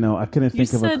don't know. I couldn't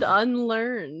think of. You said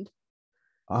unlearned.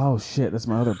 Oh shit! That's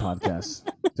my other podcast.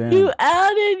 Damn. You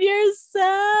outed yourself.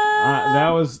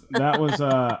 That was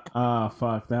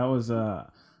a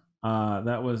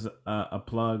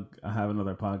plug. I have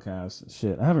another podcast.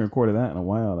 Shit, I haven't recorded that in a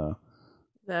while though.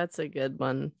 That's a good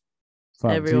one.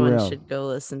 Fuck, Everyone derailed. should go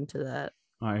listen to that.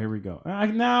 All right, here we go.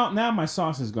 Now my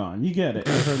sauce is gone. You get it.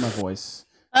 You heard my voice.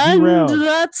 And Derailed.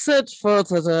 that's it for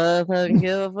today. Thank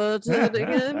you for tuning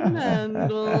in, and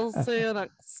we'll see you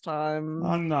next time.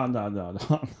 No.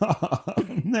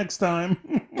 Next time.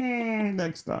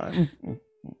 Next time.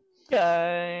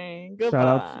 Okay.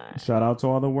 Goodbye. Shout out to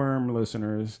all the worm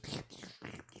listeners.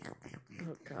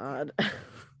 Oh God.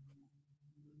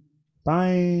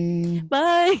 Bye.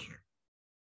 Bye.